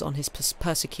imprecations on his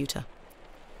persecutor.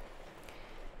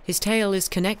 His tale is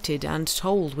connected and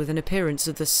told with an appearance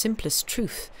of the simplest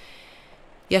truth.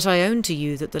 Yet I own to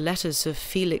you that the letters of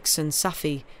Felix and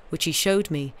Safie, which he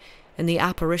showed me, and the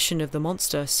apparition of the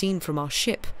monster seen from our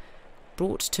ship,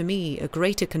 brought to me a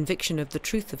greater conviction of the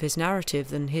truth of his narrative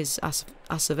than his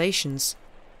asseverations,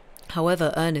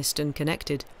 however earnest and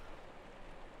connected.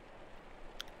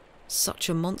 Such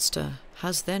a monster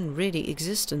has then really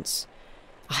existence.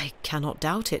 I cannot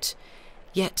doubt it.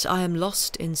 Yet I am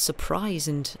lost in surprise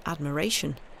and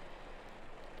admiration.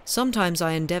 Sometimes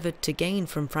I endeavoured to gain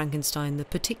from Frankenstein the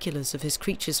particulars of his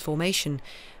creature's formation,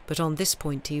 but on this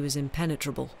point he was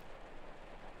impenetrable.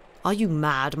 "Are you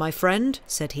mad, my friend?"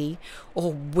 said he,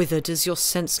 "or whither does your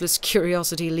senseless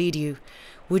curiosity lead you?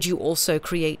 Would you also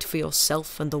create for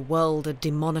yourself and the world a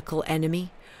demoniacal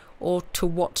enemy? Or to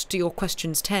what do your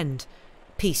questions tend?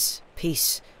 Peace,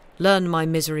 peace, learn my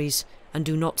miseries, and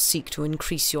do not seek to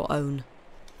increase your own."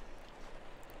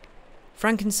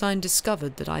 Frankenstein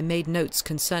discovered that I made notes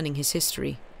concerning his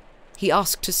history. He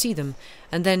asked to see them,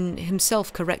 and then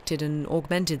himself corrected and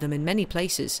augmented them in many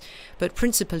places, but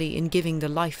principally in giving the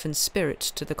life and spirit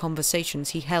to the conversations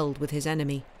he held with his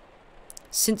enemy.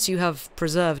 "Since you have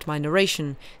preserved my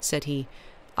narration," said he,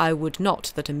 "I would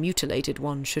not that a mutilated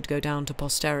one should go down to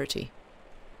posterity."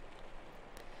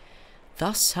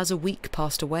 Thus has a week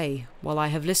passed away, while I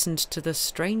have listened to the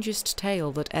strangest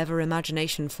tale that ever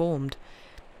imagination formed.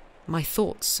 My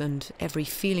thoughts and every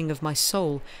feeling of my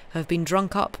soul have been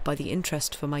drunk up by the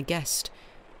interest for my guest,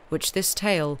 which this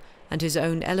tale and his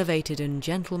own elevated and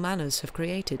gentle manners have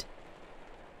created.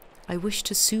 I wish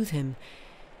to soothe him,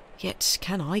 yet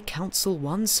can I counsel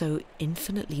one so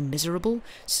infinitely miserable,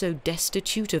 so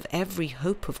destitute of every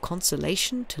hope of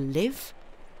consolation, to live?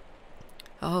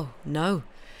 Oh, no.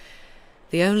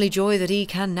 The only joy that he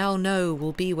can now know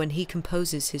will be when he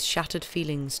composes his shattered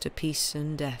feelings to peace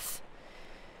and death.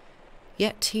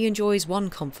 Yet he enjoys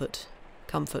one comfort,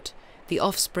 the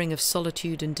offspring of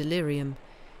solitude and delirium.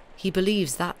 He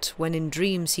believes that, when in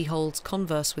dreams he holds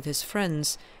converse with his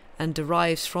friends, and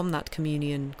derives from that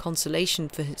communion consolation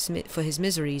for his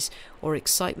miseries, or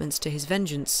excitements to his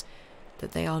vengeance,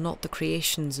 that they are not the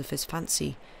creations of his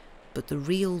fancy, but the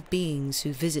real beings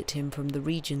who visit him from the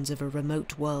regions of a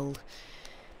remote world.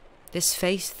 This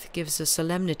faith gives a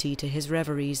solemnity to his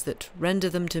reveries that render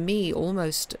them to me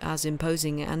almost as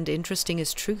imposing and interesting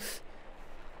as truth.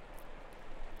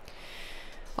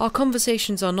 Our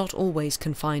conversations are not always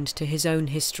confined to his own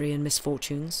history and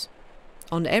misfortunes.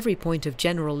 On every point of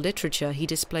general literature he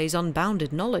displays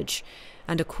unbounded knowledge,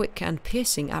 and a quick and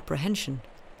piercing apprehension.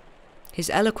 His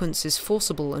eloquence is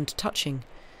forcible and touching,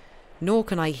 nor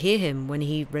can I hear him when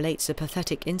he relates a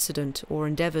pathetic incident or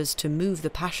endeavours to move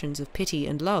the passions of pity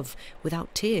and love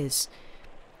without tears.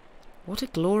 What a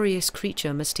glorious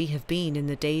creature must he have been in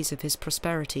the days of his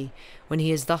prosperity, when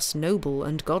he is thus noble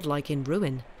and godlike in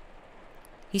ruin!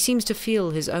 He seems to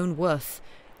feel his own worth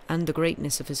and the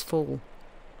greatness of his fall.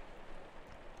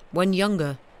 "When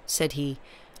younger," said he,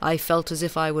 "I felt as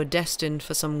if I were destined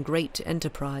for some great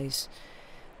enterprise.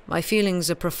 My feelings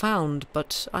are profound,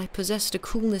 but I possessed a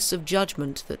coolness of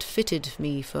judgment that fitted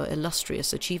me for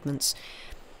illustrious achievements.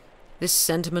 This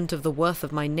sentiment of the worth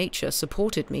of my nature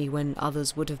supported me when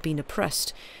others would have been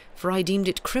oppressed, for I deemed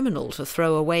it criminal to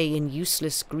throw away in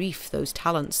useless grief those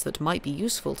talents that might be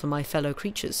useful to my fellow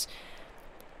creatures.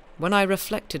 When I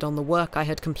reflected on the work I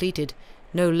had completed,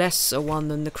 no less a one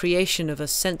than the creation of a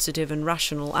sensitive and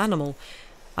rational animal,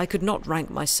 I could not rank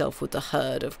myself with the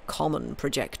herd of common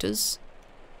projectors.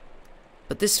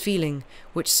 But this feeling,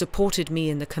 which supported me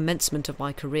in the commencement of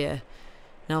my career,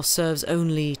 now serves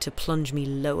only to plunge me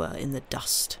lower in the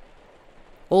dust.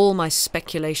 All my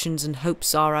speculations and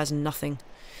hopes are as nothing,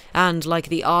 and, like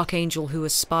the archangel who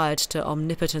aspired to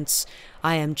omnipotence,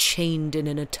 I am chained in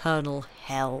an eternal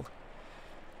hell.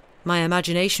 My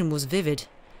imagination was vivid,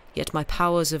 yet my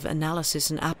powers of analysis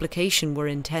and application were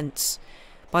intense.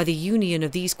 By the union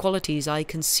of these qualities I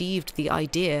conceived the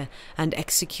idea and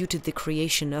executed the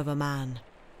creation of a man.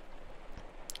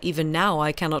 Even now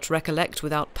I cannot recollect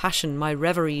without passion my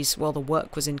reveries while the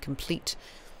work was incomplete.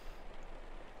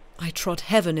 I trod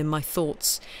heaven in my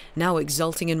thoughts, now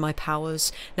exulting in my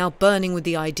powers, now burning with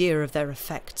the idea of their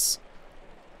effects.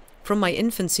 From my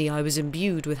infancy I was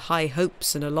imbued with high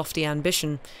hopes and a lofty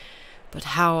ambition, but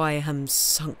how I am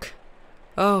sunk!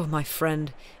 Oh, my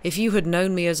friend, if you had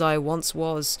known me as I once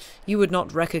was, you would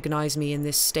not recognize me in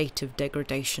this state of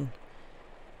degradation.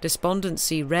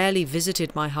 Despondency rarely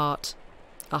visited my heart.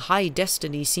 A high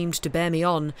destiny seemed to bear me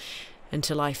on,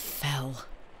 until I fell,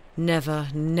 never,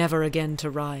 never again to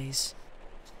rise.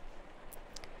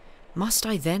 Must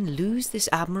I then lose this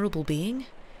admirable being?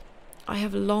 I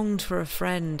have longed for a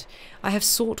friend. I have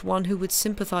sought one who would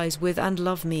sympathize with and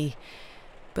love me.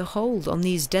 Behold, on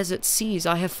these desert seas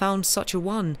I have found such a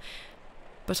one,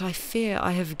 but I fear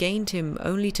I have gained him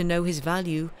only to know his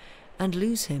value and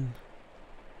lose him.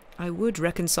 I would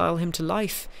reconcile him to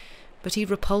life, but he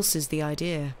repulses the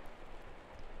idea.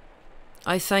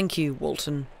 "I thank you,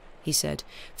 Walton," he said,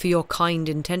 "for your kind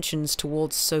intentions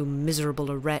towards so miserable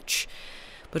a wretch,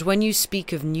 but when you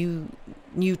speak of new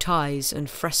ties and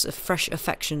fresh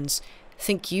affections,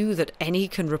 think you that any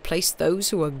can replace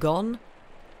those who are gone?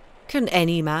 Can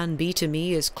any man be to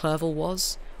me as Clerval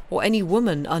was, or any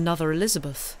woman another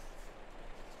Elizabeth?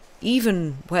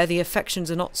 Even where the affections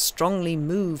are not strongly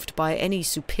moved by any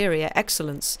superior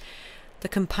excellence, the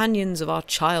companions of our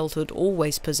childhood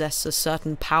always possess a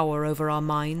certain power over our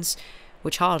minds,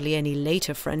 which hardly any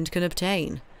later friend can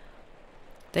obtain.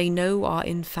 They know our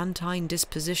infantine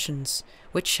dispositions,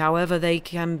 which, however they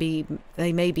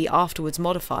may be afterwards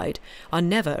modified, are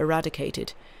never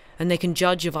eradicated, and they can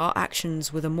judge of our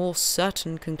actions with a more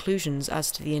certain conclusions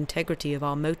as to the integrity of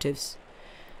our motives.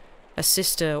 A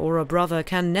sister or a brother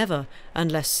can never,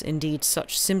 unless indeed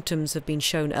such symptoms have been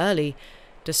shown early,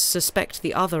 suspect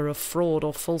the other of fraud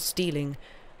or false dealing,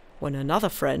 when another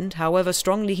friend, however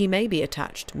strongly he may be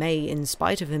attached, may, in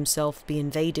spite of himself, be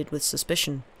invaded with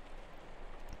suspicion.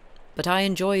 But I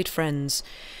enjoyed friends,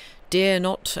 dear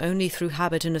not only through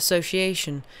habit and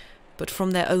association, but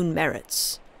from their own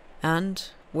merits, and,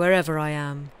 wherever I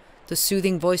am, the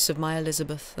soothing voice of my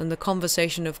Elizabeth and the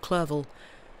conversation of Clerval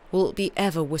will be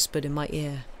ever whispered in my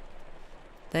ear.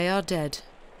 They are dead,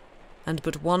 and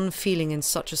but one feeling in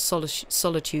such a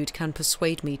solitude can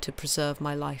persuade me to preserve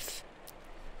my life.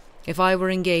 If I were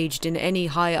engaged in any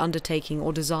high undertaking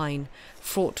or design,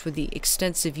 fraught with the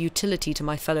extensive utility to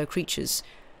my fellow creatures,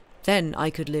 then I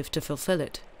could live to fulfill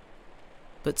it.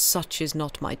 But such is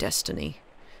not my destiny.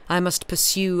 I must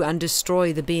pursue and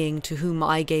destroy the being to whom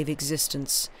I gave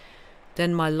existence.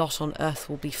 Then my lot on earth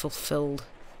will be fulfilled,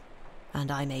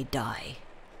 and I may die.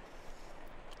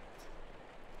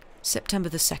 September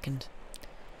the 2nd.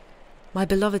 My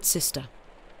beloved sister,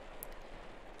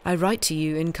 I write to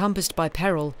you encompassed by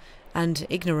peril, and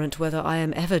ignorant whether I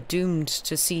am ever doomed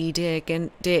to see dear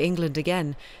England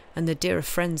again, and the dearer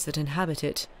friends that inhabit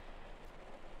it.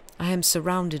 I am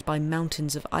surrounded by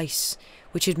mountains of ice,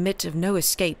 which admit of no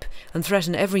escape, and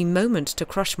threaten every moment to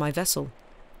crush my vessel.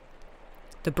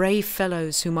 The brave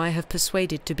fellows whom I have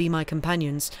persuaded to be my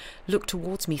companions look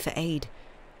towards me for aid,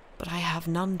 but I have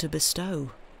none to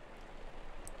bestow.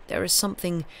 There is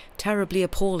something terribly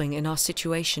appalling in our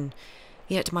situation,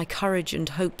 yet my courage and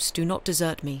hopes do not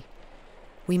desert me.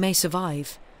 We may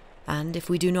survive, and if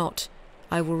we do not,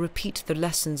 I will repeat the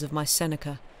lessons of my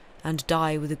Seneca, and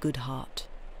die with a good heart.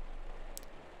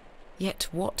 Yet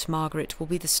what, Margaret, will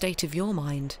be the state of your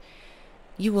mind?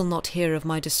 You will not hear of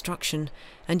my destruction,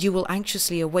 and you will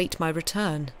anxiously await my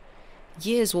return.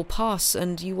 Years will pass,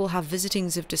 and you will have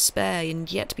visitings of despair,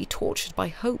 and yet be tortured by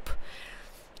hope.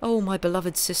 Oh, my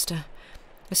beloved sister,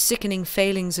 The sickening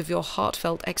failings of your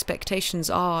heartfelt expectations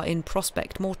are, in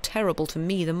prospect, more terrible to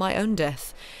me than my own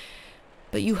death.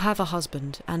 But you have a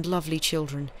husband and lovely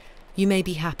children. You may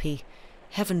be happy.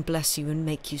 Heaven bless you and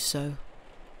make you so.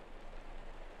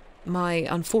 My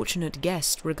unfortunate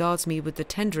guest regards me with the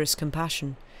tenderest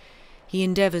compassion. He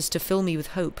endeavours to fill me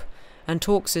with hope, and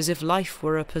talks as if life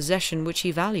were a possession which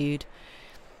he valued.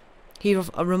 He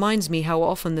reminds me how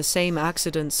often the same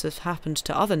accidents have happened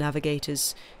to other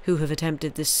navigators who have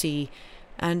attempted this sea,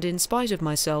 and in spite of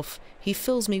myself, he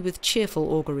fills me with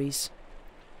cheerful auguries.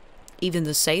 Even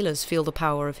the sailors feel the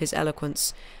power of his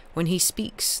eloquence. When he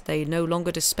speaks, they no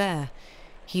longer despair.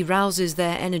 He rouses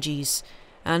their energies,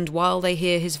 and while they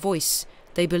hear his voice,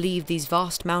 they believe these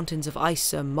vast mountains of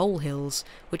ice are molehills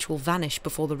which will vanish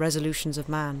before the resolutions of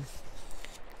man.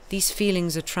 These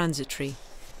feelings are transitory.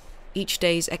 Each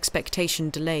day's expectation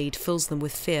delayed fills them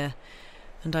with fear,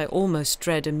 and I almost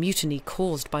dread a mutiny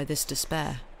caused by this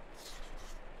despair.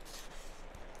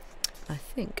 I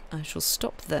think I shall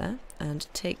stop there and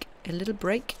take a little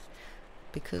break,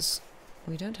 because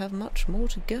we don't have much more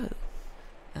to go,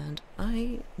 and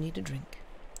I need a drink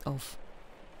of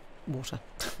water.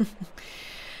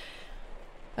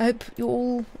 I hope you're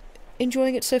all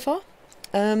enjoying it so far.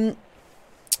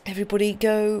 Everybody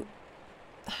go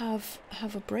have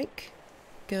a break.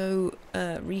 Go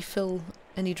refill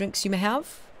any drinks you may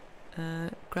have.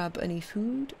 Grab any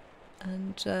food,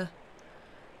 and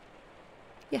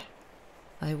yeah,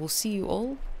 I will see you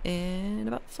all in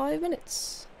about 5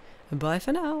 minutes. Bye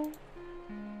for now.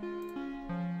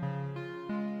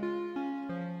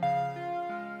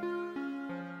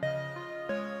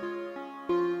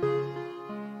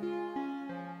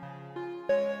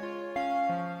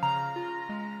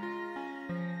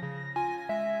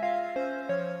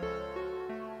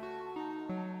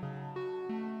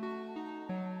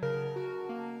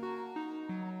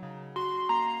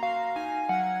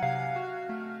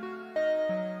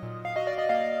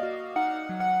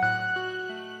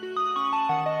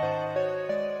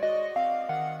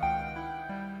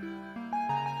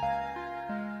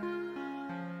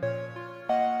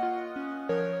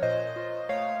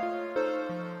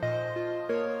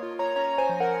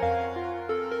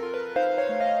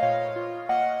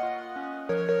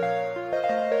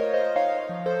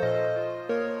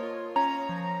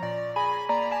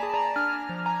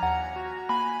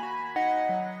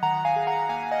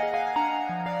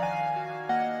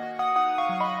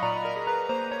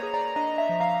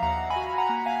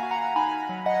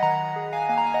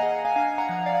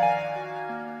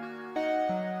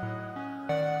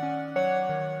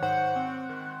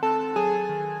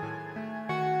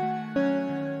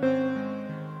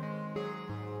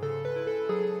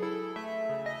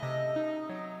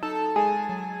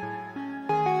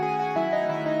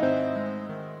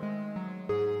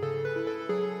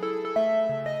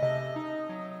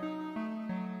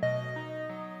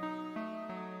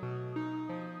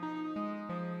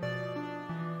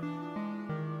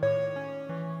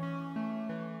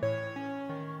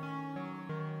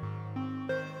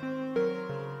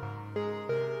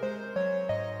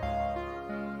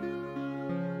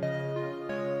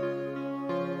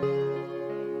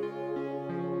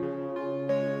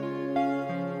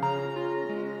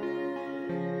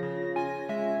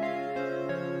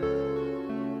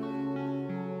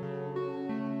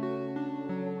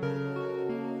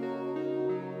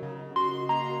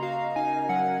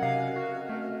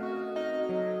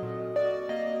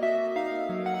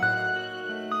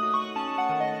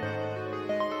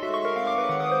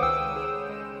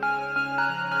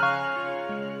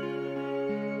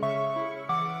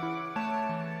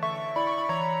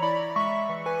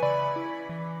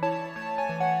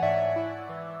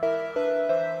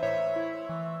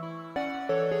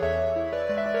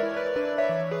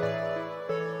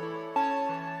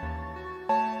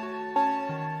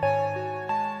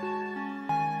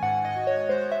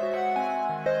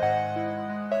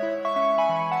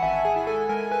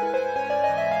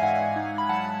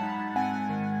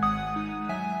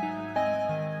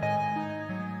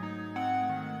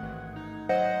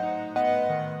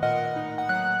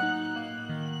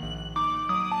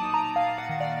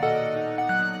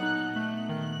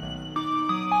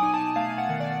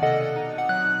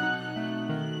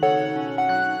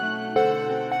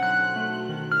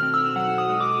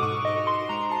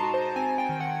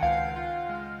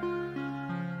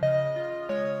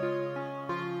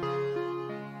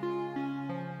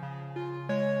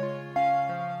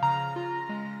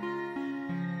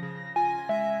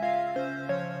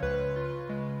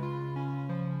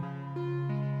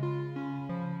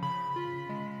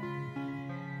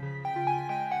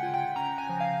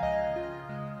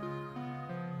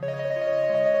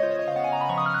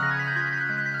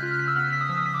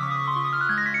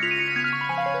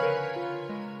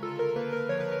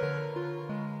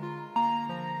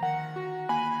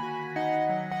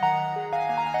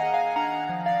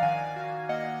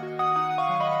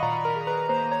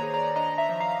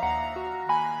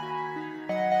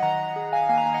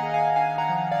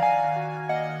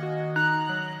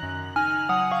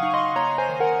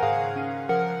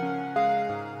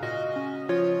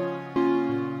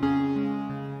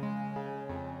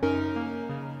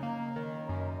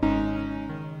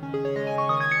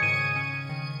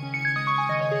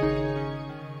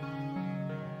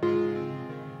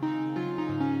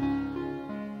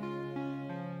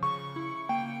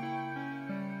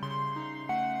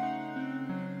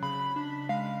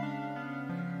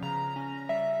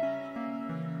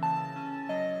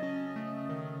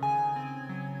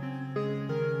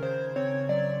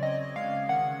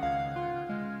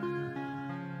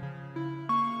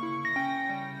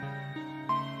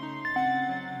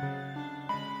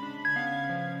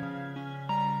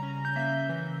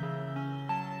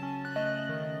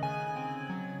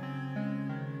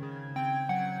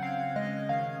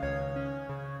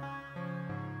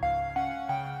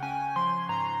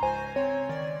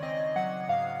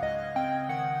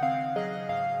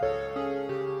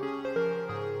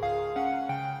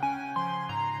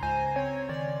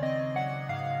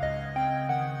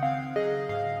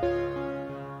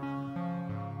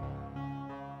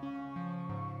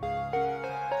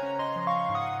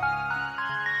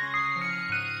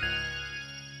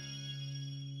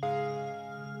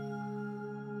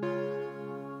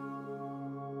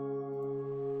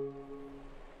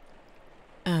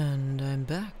 I'm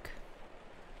back.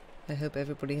 I hope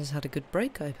everybody has had a good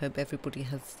break. I hope everybody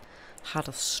has had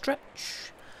a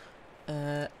stretch,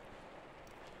 had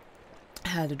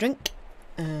a drink,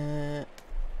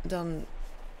 done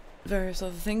various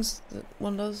other things that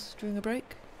one does during a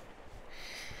break.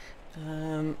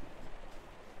 Got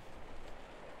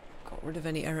rid of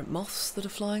any errant moths that are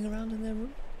flying around in their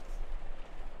room,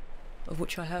 of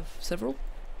which I have several.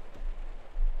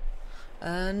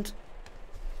 And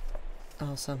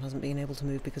Sam hasn't been able to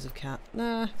move because of cat.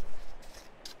 Nah,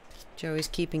 Joey's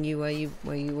keeping you where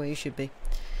you should be.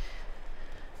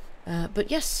 But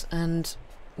yes, and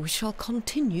we shall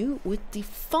continue with the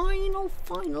final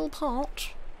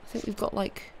part. I think we've got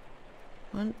like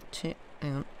one, two,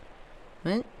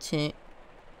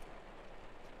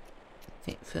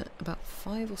 for about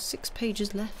 5 or 6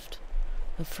 pages left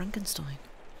of Frankenstein.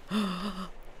 I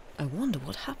wonder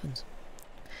what happens.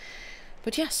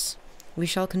 But yes, we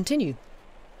shall continue.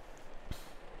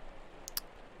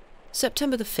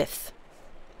 September the 5th.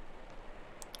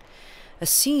 A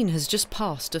scene has just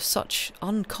passed of such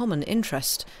uncommon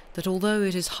interest that although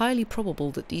it is highly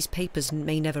probable that these papers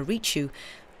may never reach you,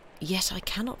 yet I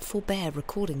cannot forbear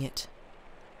recording it.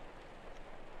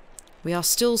 We are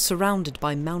still surrounded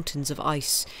by mountains of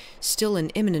ice, still in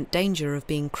imminent danger of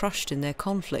being crushed in their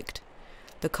conflict.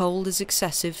 The cold is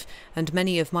excessive, and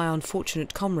many of my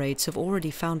unfortunate comrades have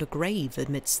already found a grave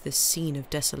amidst this scene of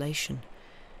desolation.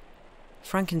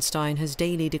 Frankenstein has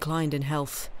daily declined in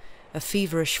health. A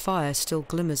feverish fire still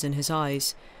glimmers in his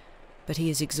eyes, but he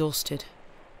is exhausted,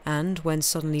 and, when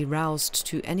suddenly roused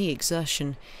to any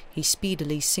exertion, he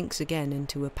speedily sinks again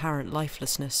into apparent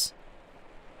lifelessness.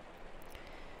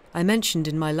 I mentioned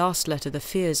in my last letter the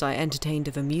fears I entertained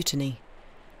of a mutiny.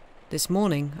 This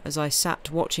morning, as I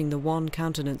sat watching the wan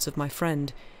countenance of my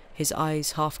friend, his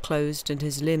eyes half closed and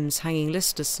his limbs hanging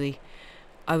listlessly,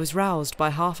 I was roused by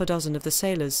 6 of the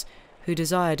sailors, who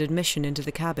desired admission into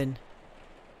the cabin.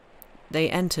 They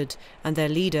entered, and their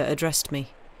leader addressed me.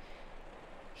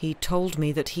 He told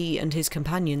me that he and his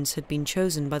companions had been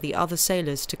chosen by the other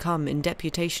sailors to come in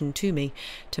deputation to me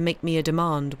to make me a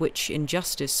demand which, in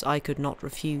justice, I could not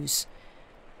refuse.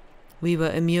 We were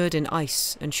immured in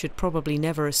ice, and should probably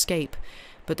never escape,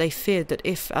 but they feared that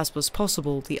if, as was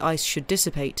possible, the ice should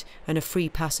dissipate and a free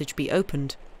passage be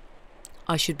opened,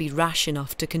 I should be rash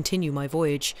enough to continue my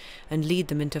voyage and lead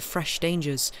them into fresh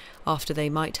dangers after they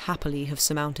might happily have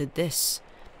surmounted this.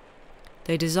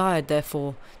 They desired,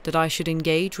 therefore, that I should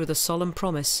engage with a solemn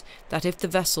promise that if the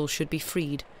vessel should be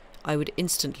freed, I would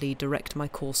instantly direct my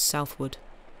course southward.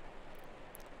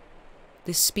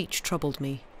 This speech troubled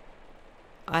me.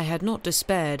 I had not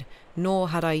despaired, nor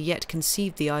had I yet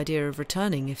conceived the idea of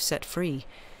returning if set free.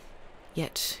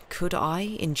 Yet could I,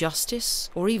 in justice,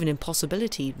 or even in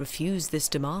possibility, refuse this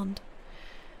demand?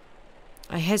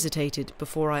 I hesitated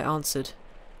before I answered,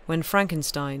 when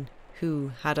Frankenstein,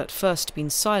 who had at first been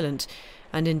silent,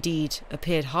 and indeed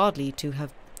appeared hardly to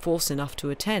have force enough to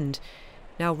attend,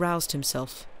 now roused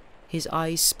himself. His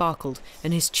eyes sparkled,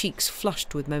 and his cheeks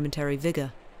flushed with momentary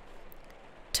vigour.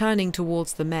 Turning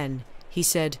towards the men, he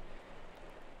said,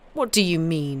 "What do you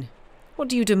mean? What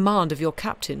do you demand of your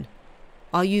captain?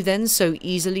 Are you then so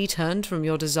easily turned from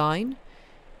your design?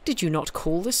 Did you not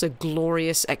call this a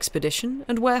glorious expedition,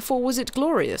 and wherefore was it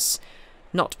glorious?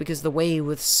 Not because the way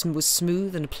was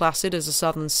smooth and placid as a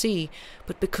southern sea,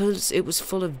 but because it was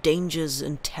full of dangers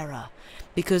and terror,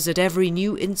 because at every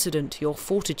new incident your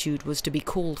fortitude was to be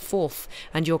called forth,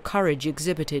 and your courage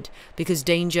exhibited, because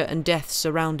danger and death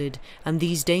surrounded, and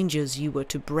these dangers you were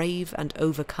to brave and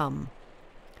overcome.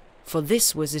 For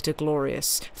this was it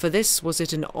for this was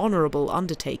it an honourable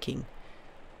undertaking.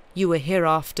 You were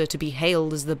hereafter to be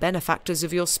hailed as the benefactors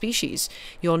of your species,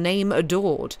 your name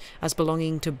adored, as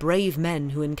belonging to brave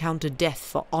men who encounter death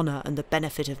for honour and the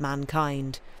benefit of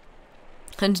mankind.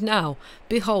 And now,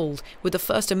 behold, with the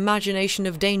first imagination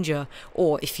of danger,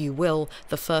 or, if you will,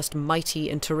 the first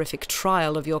mighty and terrific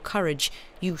trial of your courage,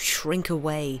 you shrink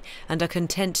away, and are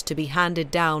content to be handed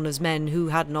down as men who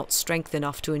had not strength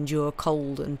enough to endure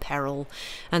cold and peril,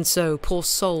 and so, poor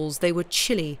souls, they were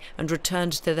chilly, and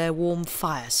returned to their warm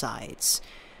firesides.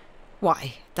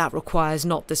 Why, that requires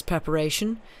not this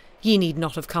preparation. Ye need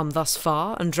not have come thus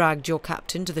far, and dragged your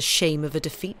captain to the shame of a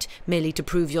defeat, merely to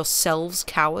prove yourselves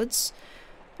cowards.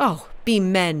 Oh, be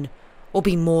men, or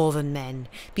be more than men.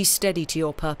 Be steady to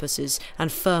your purposes,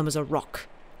 and firm as a rock.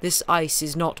 This ice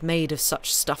is not made of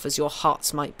such stuff as your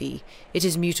hearts might be. It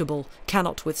is mutable,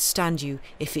 cannot withstand you,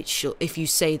 if you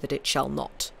say that it shall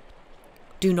not.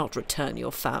 Do not return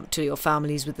to your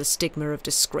families with the stigma of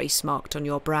disgrace marked on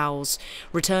your brows.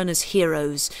 Return as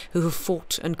heroes who have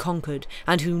fought and conquered,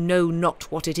 and who know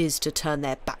not what it is to turn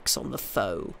their backs on the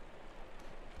foe."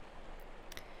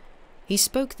 He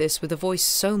spoke this with a voice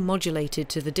so modulated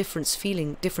to the different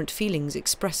feelings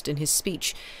expressed in his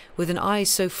speech, with an eye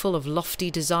so full of lofty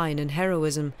design and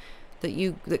heroism,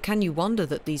 that can you wonder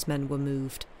that these men were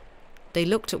moved? They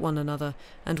looked at one another,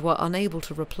 and were unable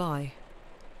to reply.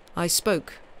 I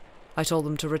spoke. I told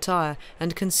them to retire,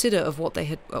 and consider of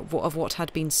what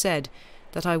had been said,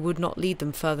 that I would not lead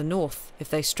them further north, if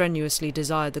they strenuously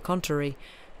desired the contrary,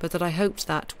 but that I hoped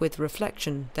that, with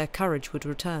reflection, their courage would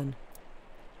return.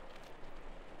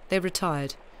 They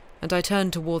retired, and I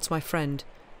turned towards my friend,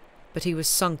 but he was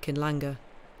sunk in languor,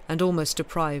 and almost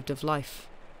deprived of life.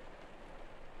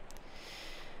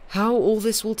 How all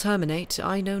this will terminate,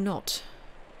 I know not,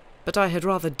 but I had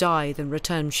rather die than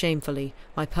return shamefully,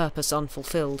 my purpose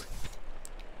unfulfilled.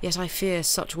 Yet I fear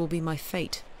such will be my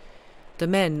fate. The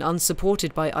men,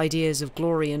 unsupported by ideas of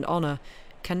glory and honour,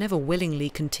 can never willingly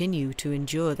continue to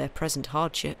endure their present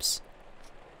hardships.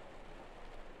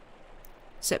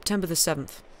 September the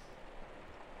 7th.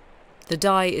 The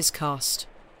die is cast.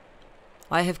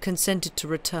 I have consented to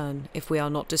return if we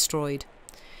are not destroyed.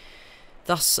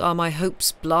 Thus are my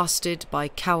hopes blasted by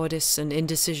cowardice and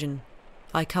indecision.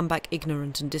 I come back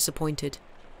ignorant and disappointed.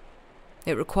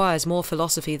 It requires more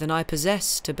philosophy than I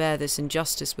possess to bear this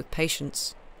injustice with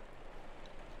patience.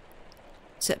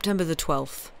 September the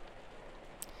 12th.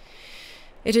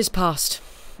 It is past.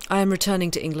 I am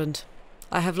returning to England.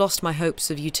 I have lost my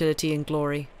hopes of utility and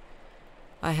glory.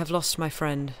 I have lost my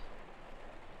friend.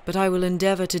 But I will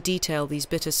endeavour to detail these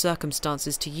bitter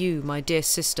circumstances to you, my dear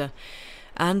sister,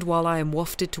 and while I am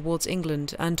wafted towards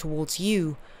England and towards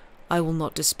you, I will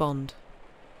not despond.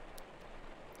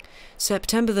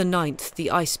 September the 9th the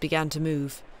ice began to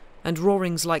move, and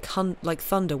roarings like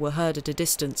thunder were heard at a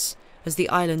distance, as the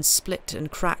island split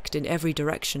and cracked in every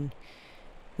direction.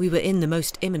 We were in the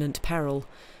most imminent peril,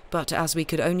 but as we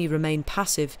could only remain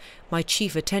passive, my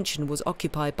chief attention was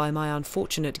occupied by my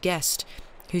unfortunate guest,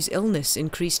 whose illness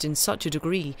increased in such a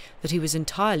degree that he was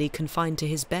entirely confined to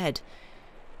his bed.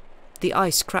 The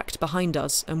ice cracked behind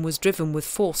us and was driven with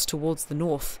force towards the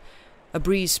north. A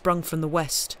breeze sprung from the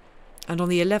west, and on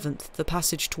the 11th the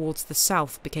passage towards the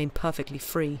south became perfectly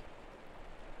free.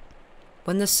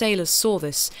 When the sailors saw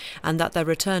this, and that their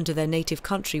return to their native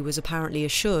country was apparently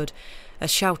assured, a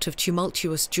shout of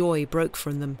tumultuous joy broke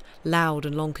from them, loud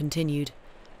and long-continued.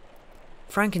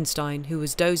 Frankenstein, who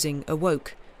was dozing,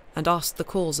 awoke, and asked the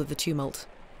cause of the tumult.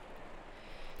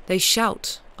 "They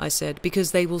shout," I said,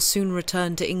 "because they will soon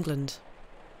return to England."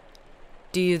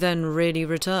 "Do you then really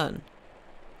return?"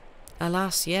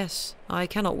 "Alas, yes. I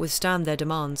cannot withstand their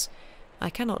demands. I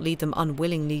cannot lead them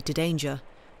unwillingly to danger,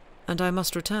 and I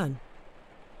must return."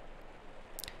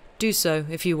 "Do so,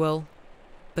 if you will,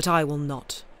 but I will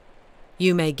not.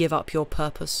 You may give up your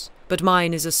purpose, but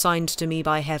mine is assigned to me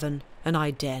by heaven, and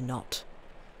I dare not.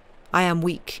 I am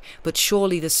weak, but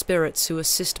surely the spirits who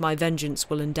assist my vengeance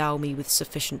will endow me with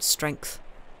sufficient strength."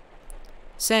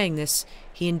 Saying this,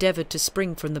 he endeavoured to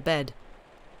spring from the bed,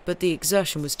 but the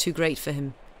exertion was too great for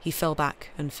him. He fell back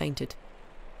and fainted.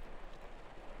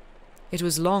 It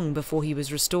was long before he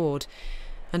was restored,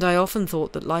 and I often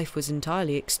thought that life was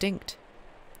entirely extinct.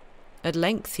 At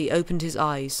length he opened his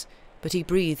eyes, but he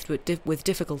breathed with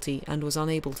difficulty and was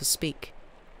unable to speak.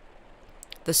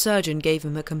 The surgeon gave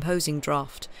him a composing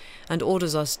draught, and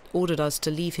ordered us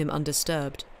to leave him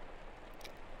undisturbed.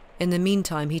 In the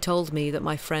meantime he told me that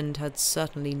my friend had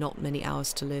certainly not many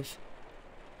hours to live.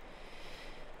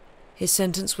 His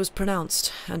sentence was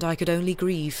pronounced, and I could only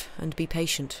grieve and be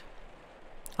patient.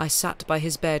 I sat by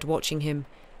his bed watching him.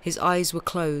 His eyes were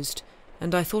closed,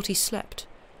 and I thought he slept,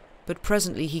 but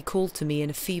presently he called to me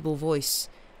in a feeble voice,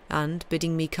 and,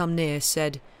 bidding me come near,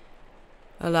 said,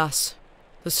 "Alas,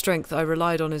 the strength I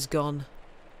relied on is gone.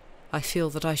 I feel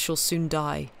that I shall soon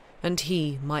die, and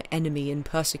he, my enemy and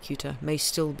persecutor, may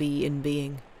still be in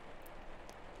being.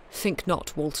 Think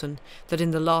not, Walton, that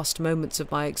in the last moments of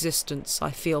my existence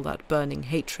I feel that burning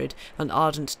hatred and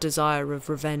ardent desire of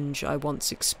revenge I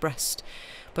once expressed,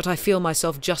 but I feel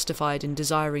myself justified in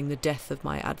desiring the death of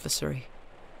my adversary.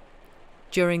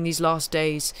 During these last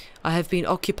days I have been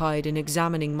occupied in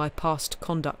examining my past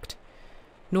conduct,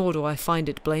 nor do I find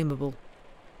it blamable.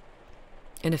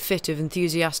 In a fit of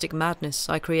enthusiastic madness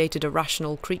I created a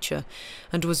rational creature,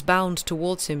 and was bound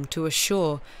towards him to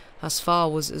assure, as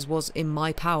far as was in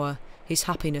my power, his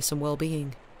happiness and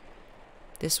well-being.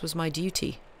 This was my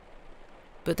duty.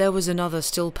 But there was another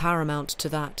still paramount to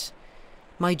that.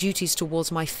 My duties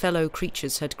towards my fellow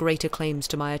creatures had greater claims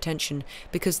to my attention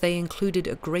because they included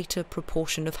a greater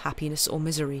proportion of happiness or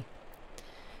misery.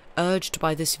 Urged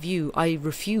by this view, I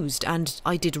refused, and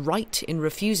I did right in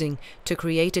refusing, to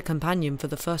create a companion for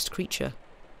the first creature.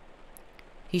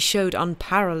 He showed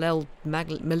unparalleled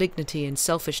malignity and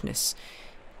selfishness.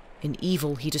 In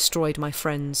evil he destroyed my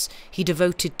friends. He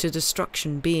devoted to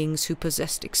destruction beings who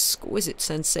possessed exquisite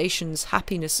sensations,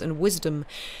 happiness, and wisdom,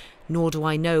 nor do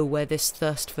I know where this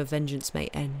thirst for vengeance may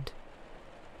end.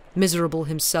 Miserable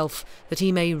himself, that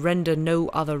he may render no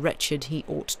other wretched, he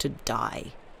ought to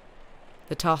die.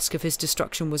 The task of his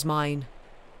destruction was mine,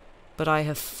 but I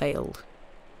have failed.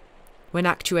 When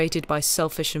actuated by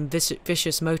selfish and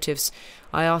vicious motives,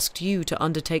 I asked you to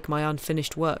undertake my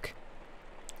unfinished work,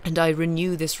 and I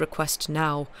renew this request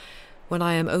now, when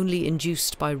I am only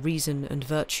induced by reason and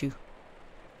virtue.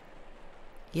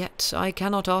 Yet I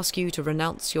cannot ask you to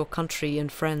renounce your country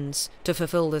and friends to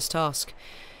fulfill this task,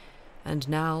 and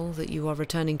now that you are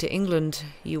returning to England,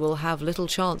 you will have little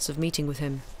chance of meeting with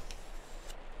him.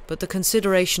 But the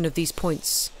consideration of these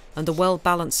points, and the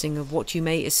well-balancing of what you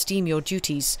may esteem your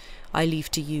duties, I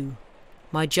leave to you.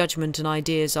 My judgment and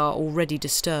ideas are already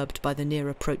disturbed by the near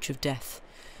approach of death.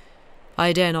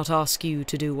 I dare not ask you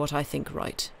to do what I think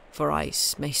right, for I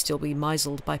may still be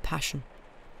misled by passion.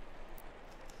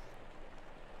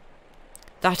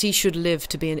 That he should live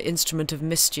to be an instrument of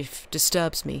mischief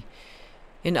disturbs me.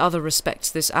 In other respects,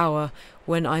 this hour,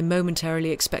 when I momentarily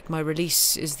expect my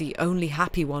release, is the only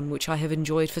happy one which I have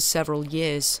enjoyed for several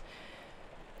years.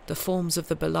 The forms of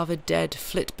the beloved dead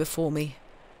flit before me,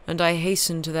 and I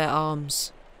hasten to their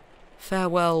arms.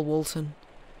 Farewell, Walton.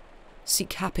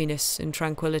 Seek happiness in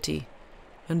tranquillity,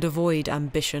 and avoid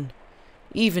ambition,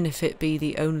 even if it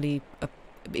be only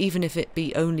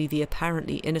the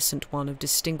apparently innocent one of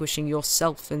distinguishing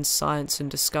yourself in science and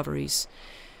discoveries.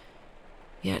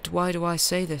 Yet why do I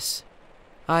say this?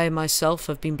 I myself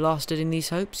have been blasted in these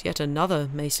hopes, yet another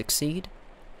may succeed.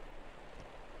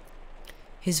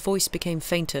 His voice became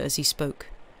fainter as he spoke,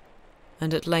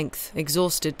 and at length,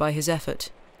 exhausted by his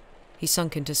effort, he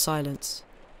sunk into silence.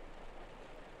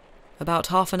 About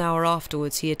half an hour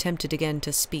afterwards he attempted again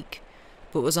to speak,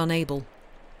 but was unable.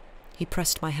 He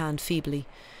pressed my hand feebly,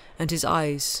 and his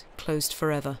eyes closed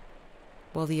forever,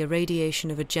 while the irradiation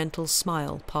of a gentle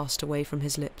smile passed away from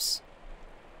his lips.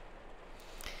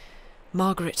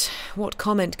 Margaret, what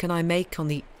comment can I make on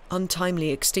the untimely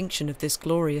extinction of this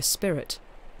glorious spirit?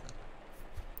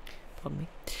 Pardon me.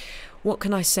 What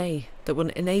can I say that will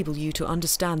enable you to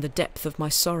understand the depth of my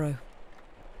sorrow?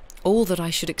 All that I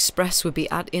should express would be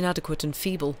inadequate and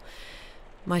feeble.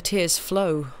 My tears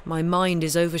flow, my mind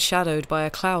is overshadowed by a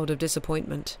cloud of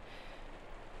disappointment.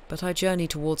 But I journey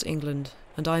towards England,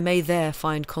 and I may there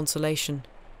find consolation.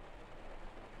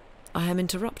 I am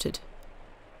interrupted.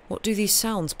 What do these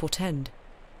sounds portend?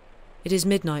 It is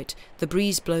midnight, the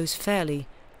breeze blows fairly,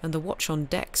 and the watch on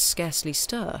deck scarcely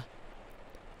stir.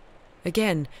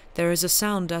 Again, there is a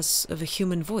sound as of a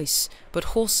human voice, but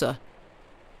hoarser.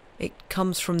 It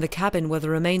comes from the cabin where the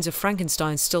remains of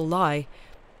Frankenstein still lie.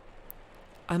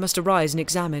 I must arise and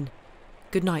examine.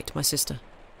 Good night, my sister.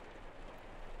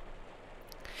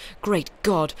 Great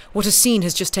God, what a scene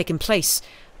has just taken place!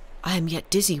 I am yet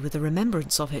dizzy with the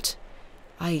remembrance of it.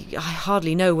 I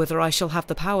hardly know whether I shall have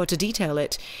the power to detail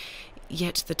it,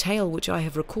 yet the tale which I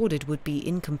have recorded would be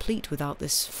incomplete without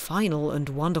this final and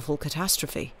wonderful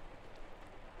catastrophe.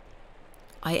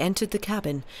 I entered the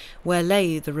cabin, where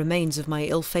lay the remains of my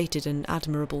ill-fated and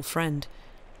admirable friend.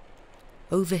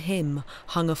 Over him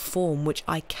hung a form which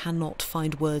I cannot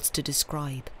find words to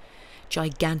describe,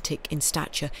 gigantic in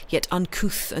stature, yet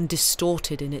uncouth and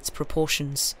distorted in its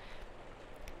proportions.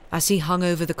 As he hung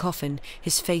over the coffin,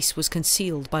 his face was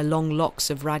concealed by long locks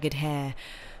of ragged hair,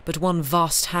 but one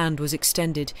vast hand was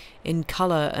extended, in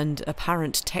colour and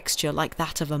apparent texture like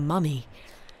that of a mummy.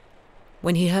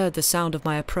 When he heard the sound of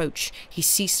my approach, he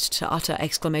ceased to utter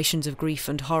exclamations of grief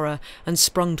and horror, and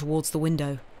sprung towards the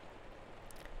window.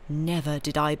 Never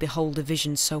did I behold a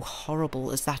vision so horrible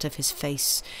as that of his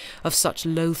face, of such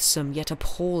loathsome yet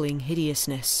appalling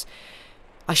hideousness.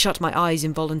 I shut my eyes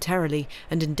involuntarily,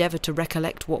 and endeavoured to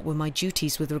recollect what were my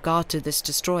duties with regard to this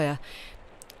destroyer.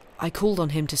 I called on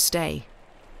him to stay.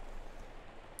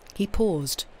 He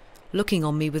paused, looking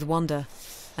on me with wonder,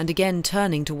 and again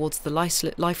turning towards the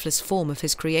lifeless form of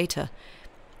his creator.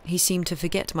 He seemed to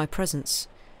forget my presence,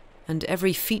 and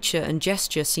every feature and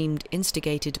gesture seemed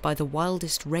instigated by the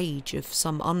wildest rage of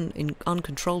some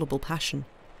uncontrollable passion.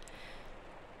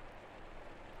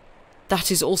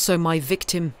 "That is also my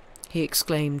victim," he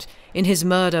exclaimed. "In his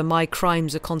murder my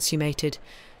crimes are consummated.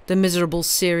 The miserable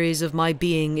series of my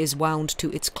being is wound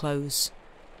to its close.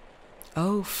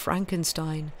 O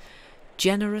Frankenstein,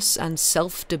 generous and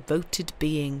self-devoted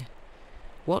being,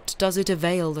 what does it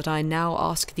avail that I now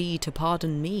ask thee to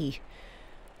pardon me?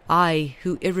 I,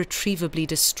 who irretrievably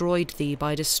destroyed thee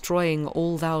by destroying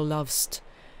all thou lovest.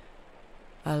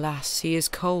 Alas, he is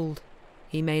cold.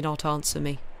 He may not answer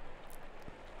me.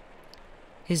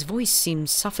 His voice seemed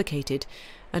suffocated,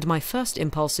 and my first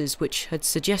impulses, which had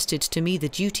suggested to me the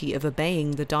duty of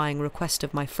obeying the dying request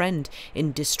of my friend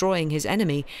in destroying his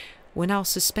enemy, were now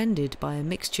suspended by a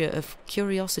mixture of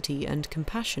curiosity and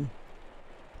compassion.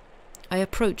 I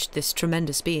approached this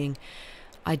tremendous being.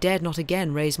 I dared not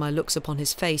again raise my looks upon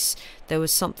his face. There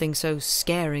was something so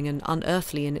scaring and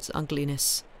unearthly in its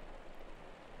ugliness.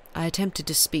 I attempted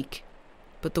to speak,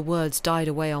 but the words died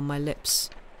away on my lips.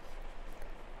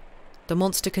 The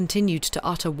monster continued to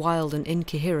utter wild and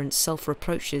incoherent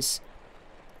self-reproaches.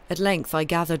 At length I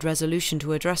gathered resolution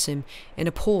to address him in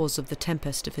a pause of the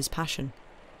tempest of his passion.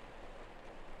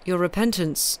 "Your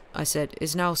repentance," I said,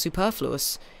 "is now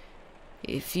superfluous.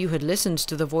 If you had listened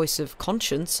to the voice of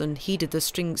conscience and heeded the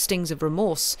stings of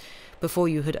remorse before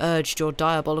you had urged your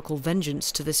diabolical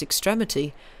vengeance to this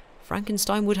extremity,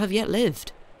 Frankenstein would have yet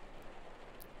lived."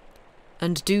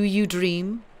 "And do you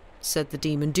dream?" said the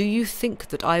demon. "Do you think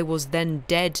that I was then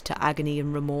dead to agony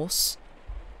and remorse?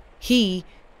 He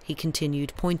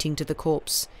continued, pointing to the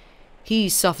corpse, "he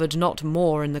suffered not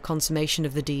more in the consummation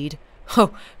of the deed.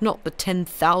 Oh, not the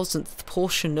 10,000th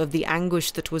portion of the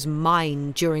anguish that was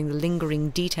mine during the lingering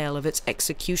detail of its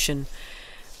execution.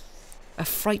 A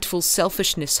frightful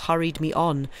selfishness hurried me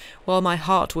on, while my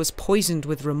heart was poisoned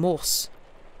with remorse.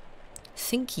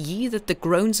 Think ye that the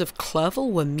groans of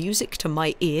Clerval were music to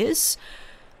my ears?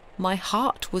 My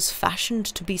heart was fashioned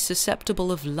to be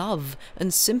susceptible of love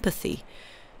and sympathy,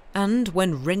 and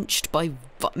when wrenched by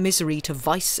misery to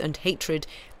vice and hatred,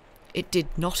 it did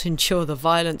not endure the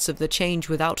violence of the change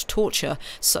without torture,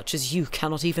 such as you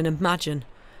cannot even imagine.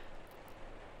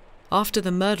 After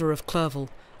the murder of Clerval,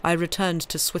 I returned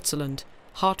to Switzerland,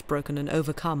 heartbroken and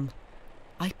overcome.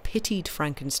 I pitied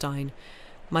Frankenstein.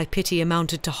 My pity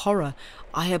amounted to horror.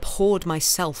 I abhorred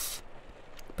myself.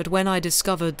 But when I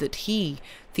discovered that he,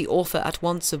 the author at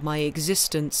once of my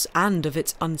existence and of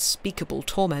its unspeakable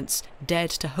torments,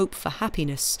 dared to hope for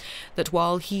happiness, that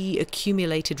while he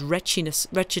accumulated wretchedness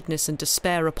and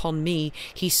despair upon me,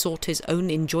 he sought his own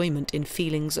enjoyment in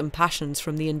feelings and passions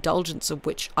from the indulgence of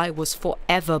which I was for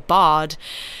ever barred,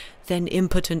 then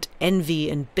impotent envy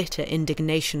and bitter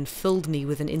indignation filled me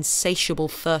with an insatiable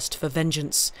thirst for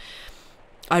vengeance.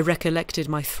 I recollected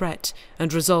my threat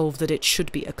and resolved that it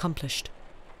should be accomplished.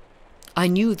 I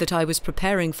knew that I was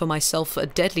preparing for myself a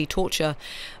deadly torture,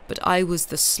 but I was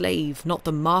the slave, not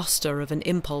the master, of an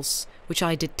impulse which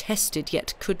I detested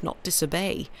yet could not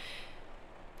disobey.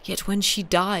 Yet when she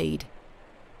died,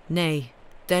 nay,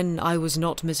 then I was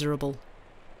not miserable.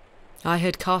 I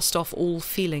had cast off all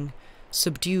feeling,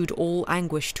 subdued all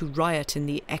anguish to riot in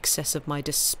the excess of my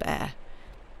despair.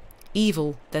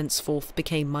 Evil thenceforth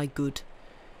became my good.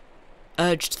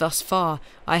 Urged thus far,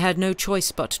 I had no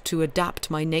choice but to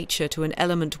adapt my nature to an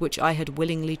element which I had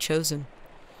willingly chosen.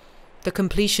 The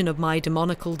completion of my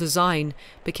demoniacal design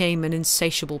became an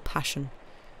insatiable passion.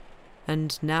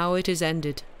 And now it is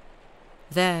ended.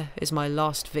 There is my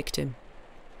last victim.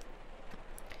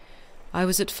 I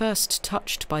was at first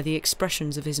touched by the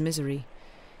expressions of his misery.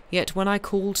 Yet when I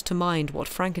called to mind what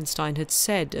Frankenstein had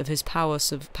said of his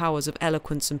powers of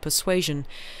eloquence and persuasion,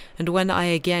 and when I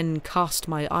again cast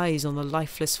my eyes on the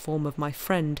lifeless form of my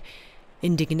friend,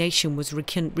 indignation was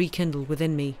rekindled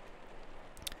within me.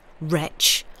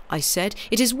 "Wretch," I said,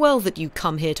 "it is well that you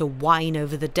come here to whine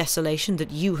over the desolation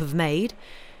that you have made.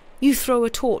 You throw a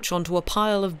torch onto a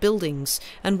pile of buildings,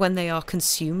 and when they are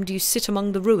consumed you sit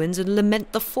among the ruins and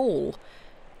lament the fall.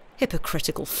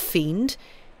 Hypocritical fiend!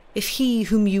 If he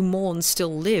whom you mourn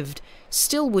still lived,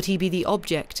 still would he be the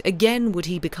object, again would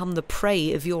he become the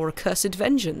prey of your accursed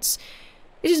vengeance.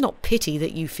 It is not pity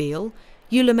that you feel.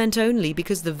 You lament only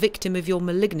because the victim of your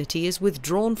malignity is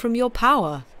withdrawn from your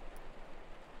power."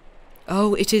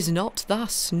 "Oh, it is not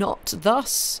thus,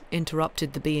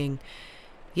 interrupted the being.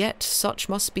 "Yet such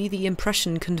must be the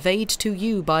impression conveyed to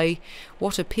you by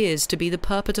what appears to be the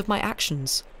purport of my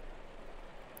actions.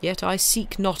 Yet I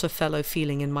seek not a fellow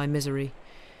feeling in my misery.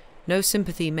 No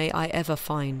sympathy may I ever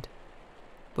find.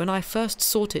 When I first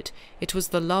sought it, it was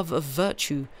the love of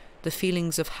virtue, the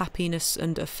feelings of happiness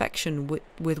and affection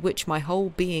with which my whole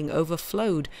being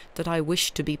overflowed, that I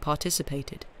wished to be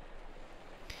participated.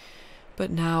 But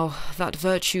now that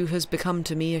virtue has become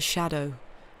to me a shadow,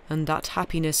 and that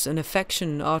happiness and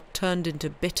affection are turned into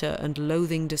bitter and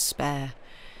loathing despair.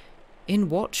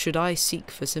 In what should I seek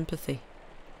for sympathy?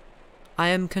 I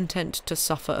am content to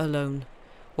suffer alone,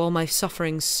 while my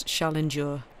sufferings shall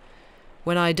endure.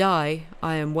 When I die,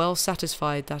 I am well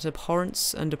satisfied that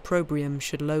abhorrence and opprobrium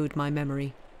should load my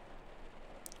memory.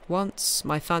 Once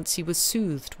my fancy was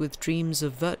soothed with dreams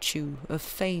of virtue, of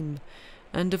fame,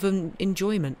 and of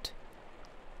enjoyment.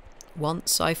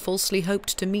 Once I falsely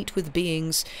hoped to meet with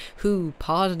beings who,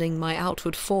 pardoning my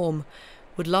outward form,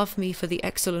 would love me for the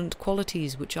excellent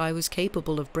qualities which I was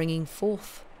capable of bringing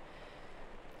forth.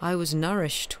 I was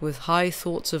nourished with high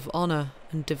thoughts of honour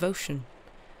and devotion.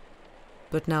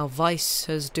 But now vice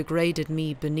has degraded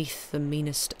me beneath the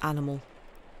meanest animal.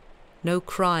 No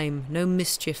crime, no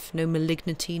mischief, no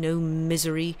malignity, no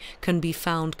misery can be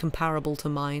found comparable to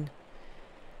mine.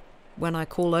 When I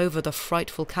call over the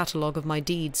frightful catalogue of my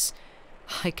deeds,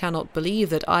 I cannot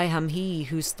believe that I am he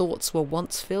whose thoughts were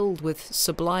once filled with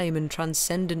sublime and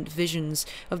transcendent visions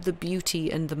of the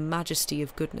beauty and the majesty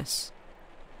of goodness.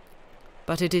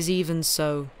 But it is even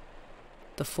so.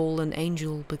 The fallen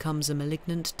angel becomes a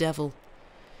malignant devil.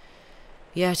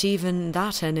 Yet even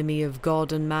that enemy of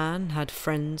God and man had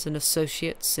friends and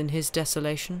associates in his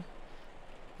desolation.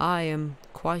 I am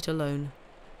quite alone.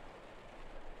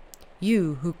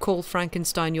 You, who call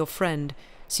Frankenstein your friend,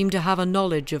 seem to have a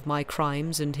knowledge of my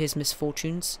crimes and his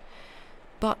misfortunes,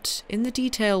 but in the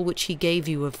detail which he gave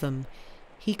you of them,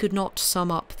 he could not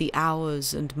sum up the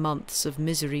hours and months of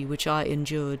misery which I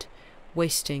endured,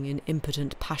 wasting in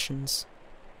impotent passions.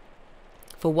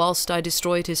 For whilst I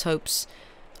destroyed his hopes,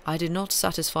 I did not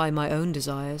satisfy my own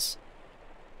desires.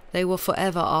 They were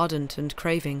forever ardent and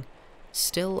craving.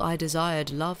 Still I desired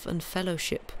love and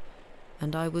fellowship,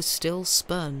 and I was still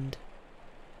spurned.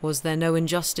 Was there no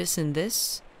injustice in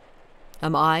this?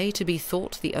 Am I to be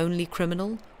thought the only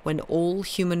criminal, when all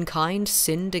humankind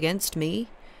sinned against me?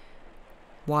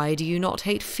 Why do you not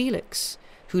hate Felix,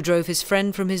 who drove his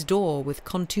friend from his door with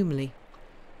contumely?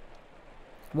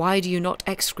 Why do you not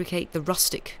execrate the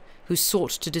rustic, who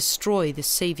sought to destroy the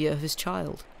saviour of his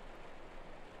child?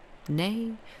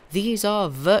 Nay, these are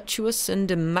virtuous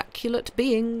and immaculate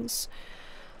beings.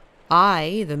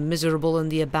 I, the miserable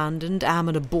and the abandoned, am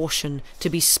an abortion, to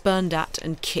be spurned at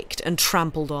and kicked and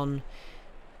trampled on.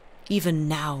 Even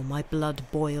now my blood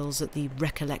boils at the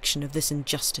recollection of this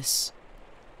injustice.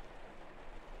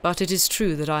 But it is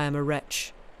true that I am a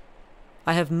wretch.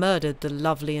 I have murdered the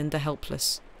lovely and the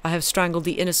helpless. I have strangled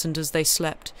the innocent as they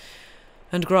slept,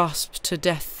 and grasped to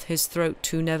death his throat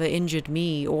who never injured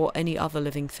me or any other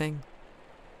living thing.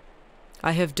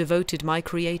 I have devoted my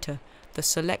Creator, the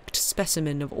select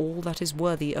specimen of all that is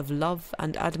worthy of love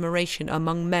and admiration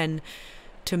among men,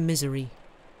 to misery.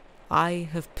 I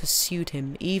have pursued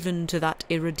him even to that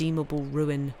irredeemable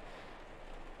ruin.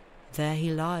 There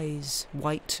he lies,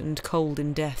 white and cold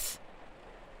in death.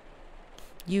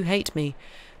 You hate me,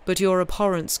 but your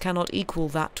abhorrence cannot equal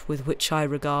that with which I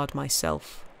regard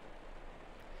myself.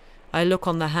 I look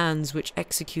on the hands which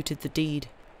executed the deed.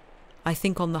 I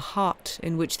think on the heart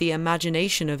in which the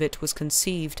imagination of it was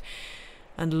conceived,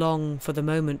 and long for the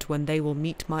moment when they will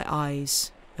meet my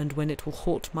eyes, and when it will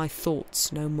haunt my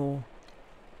thoughts no more.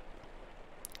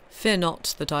 Fear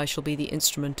not that I shall be the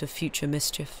instrument of future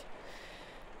mischief.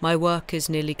 My work is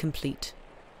nearly complete.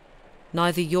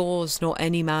 Neither yours nor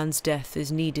any man's death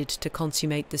is needed to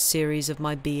consummate the series of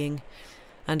my being,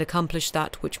 and accomplish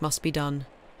that which must be done,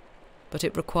 but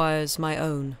it requires my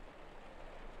own.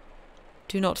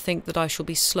 Do not think that I shall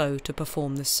be slow to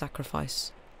perform this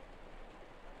sacrifice.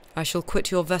 I shall quit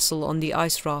your vessel on the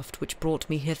ice raft which brought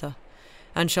me hither,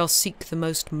 and shall seek the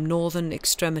most northern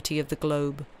extremity of the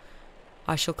globe.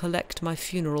 I shall collect my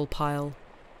funeral pile,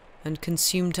 and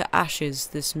consume to ashes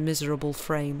this miserable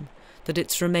frame, that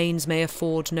its remains may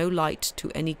afford no light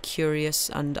to any curious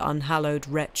and unhallowed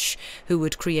wretch who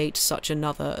would create such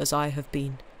another as I have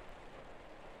been.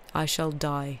 I shall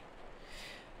die.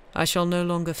 I shall no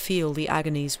longer feel the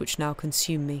agonies which now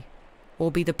consume me,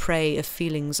 or be the prey of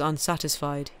feelings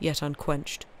unsatisfied yet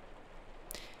unquenched.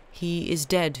 He is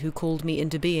dead who called me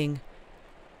into being,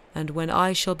 and when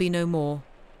I shall be no more,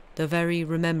 the very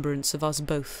remembrance of us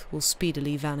both will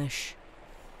speedily vanish.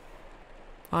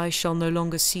 I shall no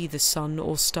longer see the sun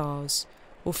or stars,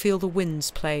 or feel the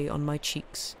winds play on my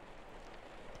cheeks.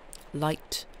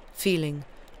 Light, feeling,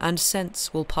 and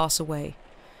sense will pass away,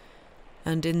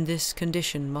 and in this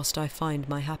condition must I find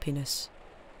my happiness.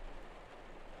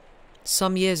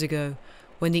 Some years ago,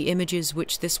 when the images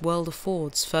which this world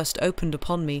affords first opened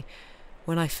upon me,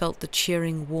 when I felt the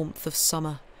cheering warmth of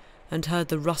summer, and heard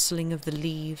the rustling of the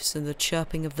leaves and the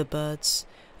chirping of the birds,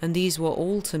 and these were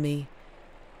all to me,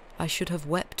 I should have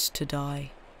wept to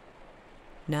die.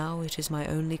 Now it is my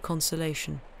only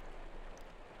consolation.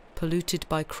 Polluted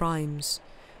by crimes,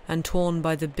 and torn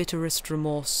by the bitterest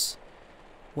remorse,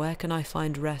 where can I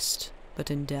find rest but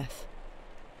in death?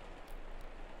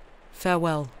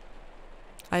 Farewell.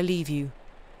 I leave you,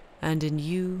 and in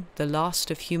you the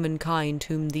last of humankind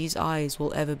whom these eyes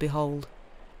will ever behold.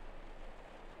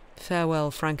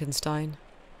 Farewell, Frankenstein.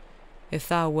 If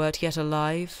thou wert yet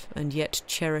alive, and yet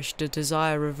cherished a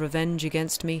desire of revenge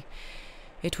against me,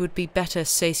 it would be better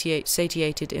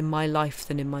satiated in my life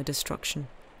than in my destruction.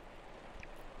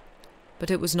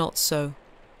 But it was not so.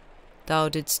 Thou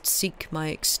didst seek my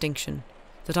extinction,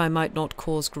 that I might not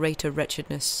cause greater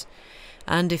wretchedness,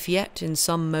 and if yet in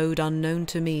some mode unknown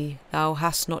to me thou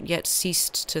hast not yet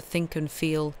ceased to think and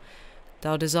feel,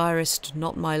 thou desirest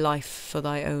not my life for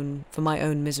my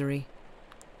own misery.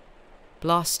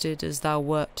 Blasted as thou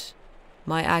wert,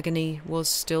 my agony was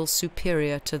still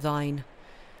superior to thine,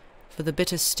 for the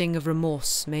bitter sting of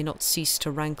remorse may not cease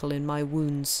to rankle in my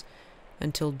wounds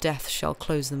until death shall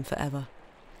close them forever.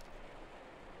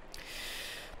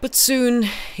 But soon,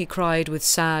 he cried with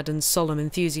sad and solemn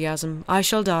enthusiasm, I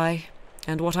shall die,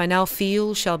 and what I now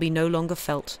feel shall be no longer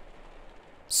felt.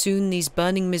 Soon these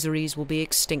burning miseries will be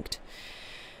extinct.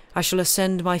 I shall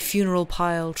ascend my funeral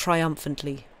pile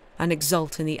triumphantly, and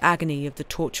exult in the agony of the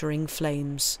torturing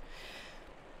flames.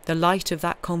 The light of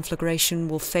that conflagration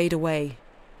will fade away.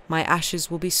 My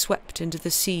ashes will be swept into the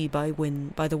sea by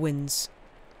the winds.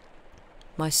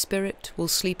 My spirit will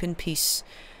sleep in peace,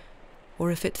 or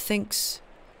if it thinks,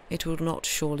 it will not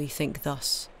surely think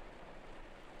thus.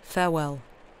 Farewell.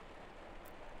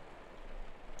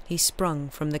 He sprung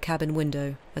from the cabin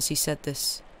window as he said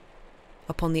this,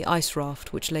 upon the ice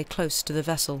raft which lay close to the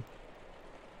vessel.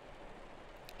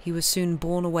 He was soon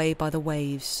borne away by the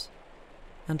waves,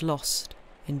 and lost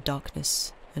in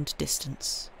darkness and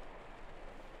distance.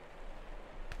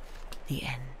 The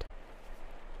end.